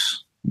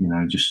Docs,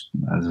 just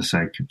as I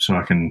say, so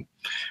I can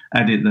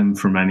edit them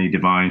from any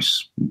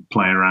device,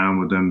 play around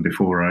with them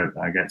before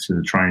I get to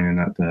the training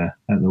at the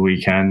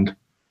weekend.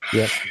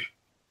 Yep.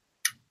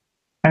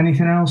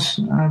 Anything else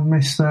I've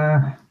missed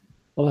there?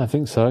 Well, I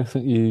think so. I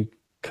think you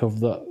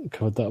covered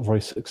that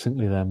very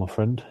succinctly there, my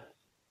friend.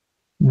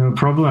 No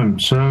problem.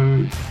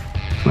 So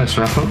let's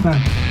wrap up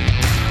then.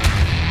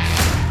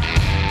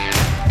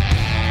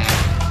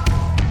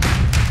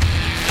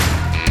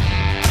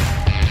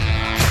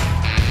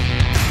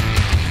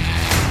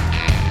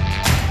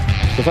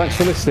 So thanks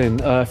for listening.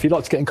 If you'd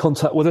like to get in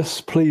contact with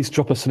us, please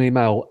drop us an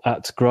email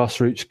at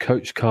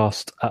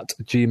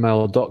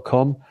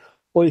grassrootscoachcast@gmail.com,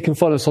 or you can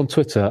find us on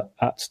Twitter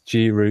at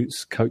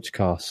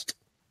grootscoachcast.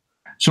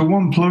 So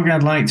one plug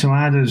I'd like to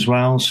add as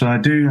well. So I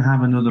do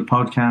have another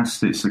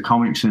podcast. It's the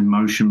Comics in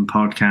Motion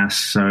podcast.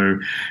 So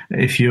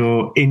if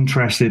you're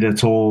interested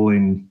at all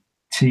in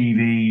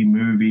TV,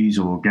 movies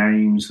or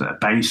games that are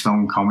based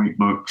on comic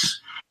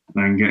books,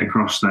 then get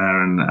across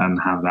there and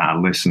have that a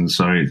listen.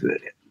 So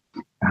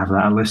have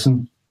that a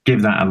listen.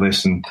 Give that a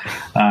listen.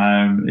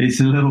 It's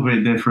a little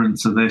bit different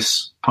to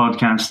this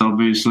podcast,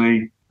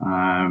 obviously.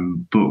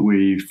 But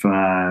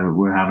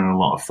we're having a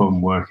lot of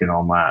fun working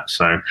on that.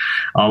 So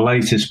our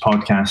latest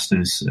podcast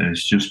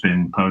has just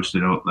been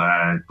posted up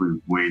there.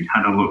 We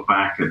had a look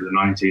back at the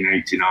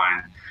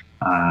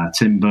 1989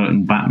 Tim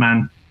Burton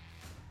Batman.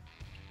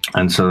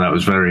 And so that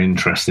was very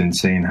interesting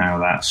seeing how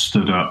that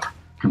stood up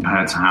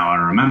compared to how I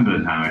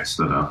remembered how it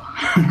stood up.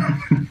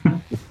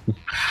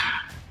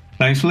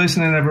 Thanks for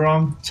listening,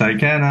 everyone. Take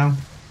care now.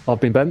 I've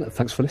been Ben.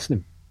 Thanks for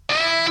listening.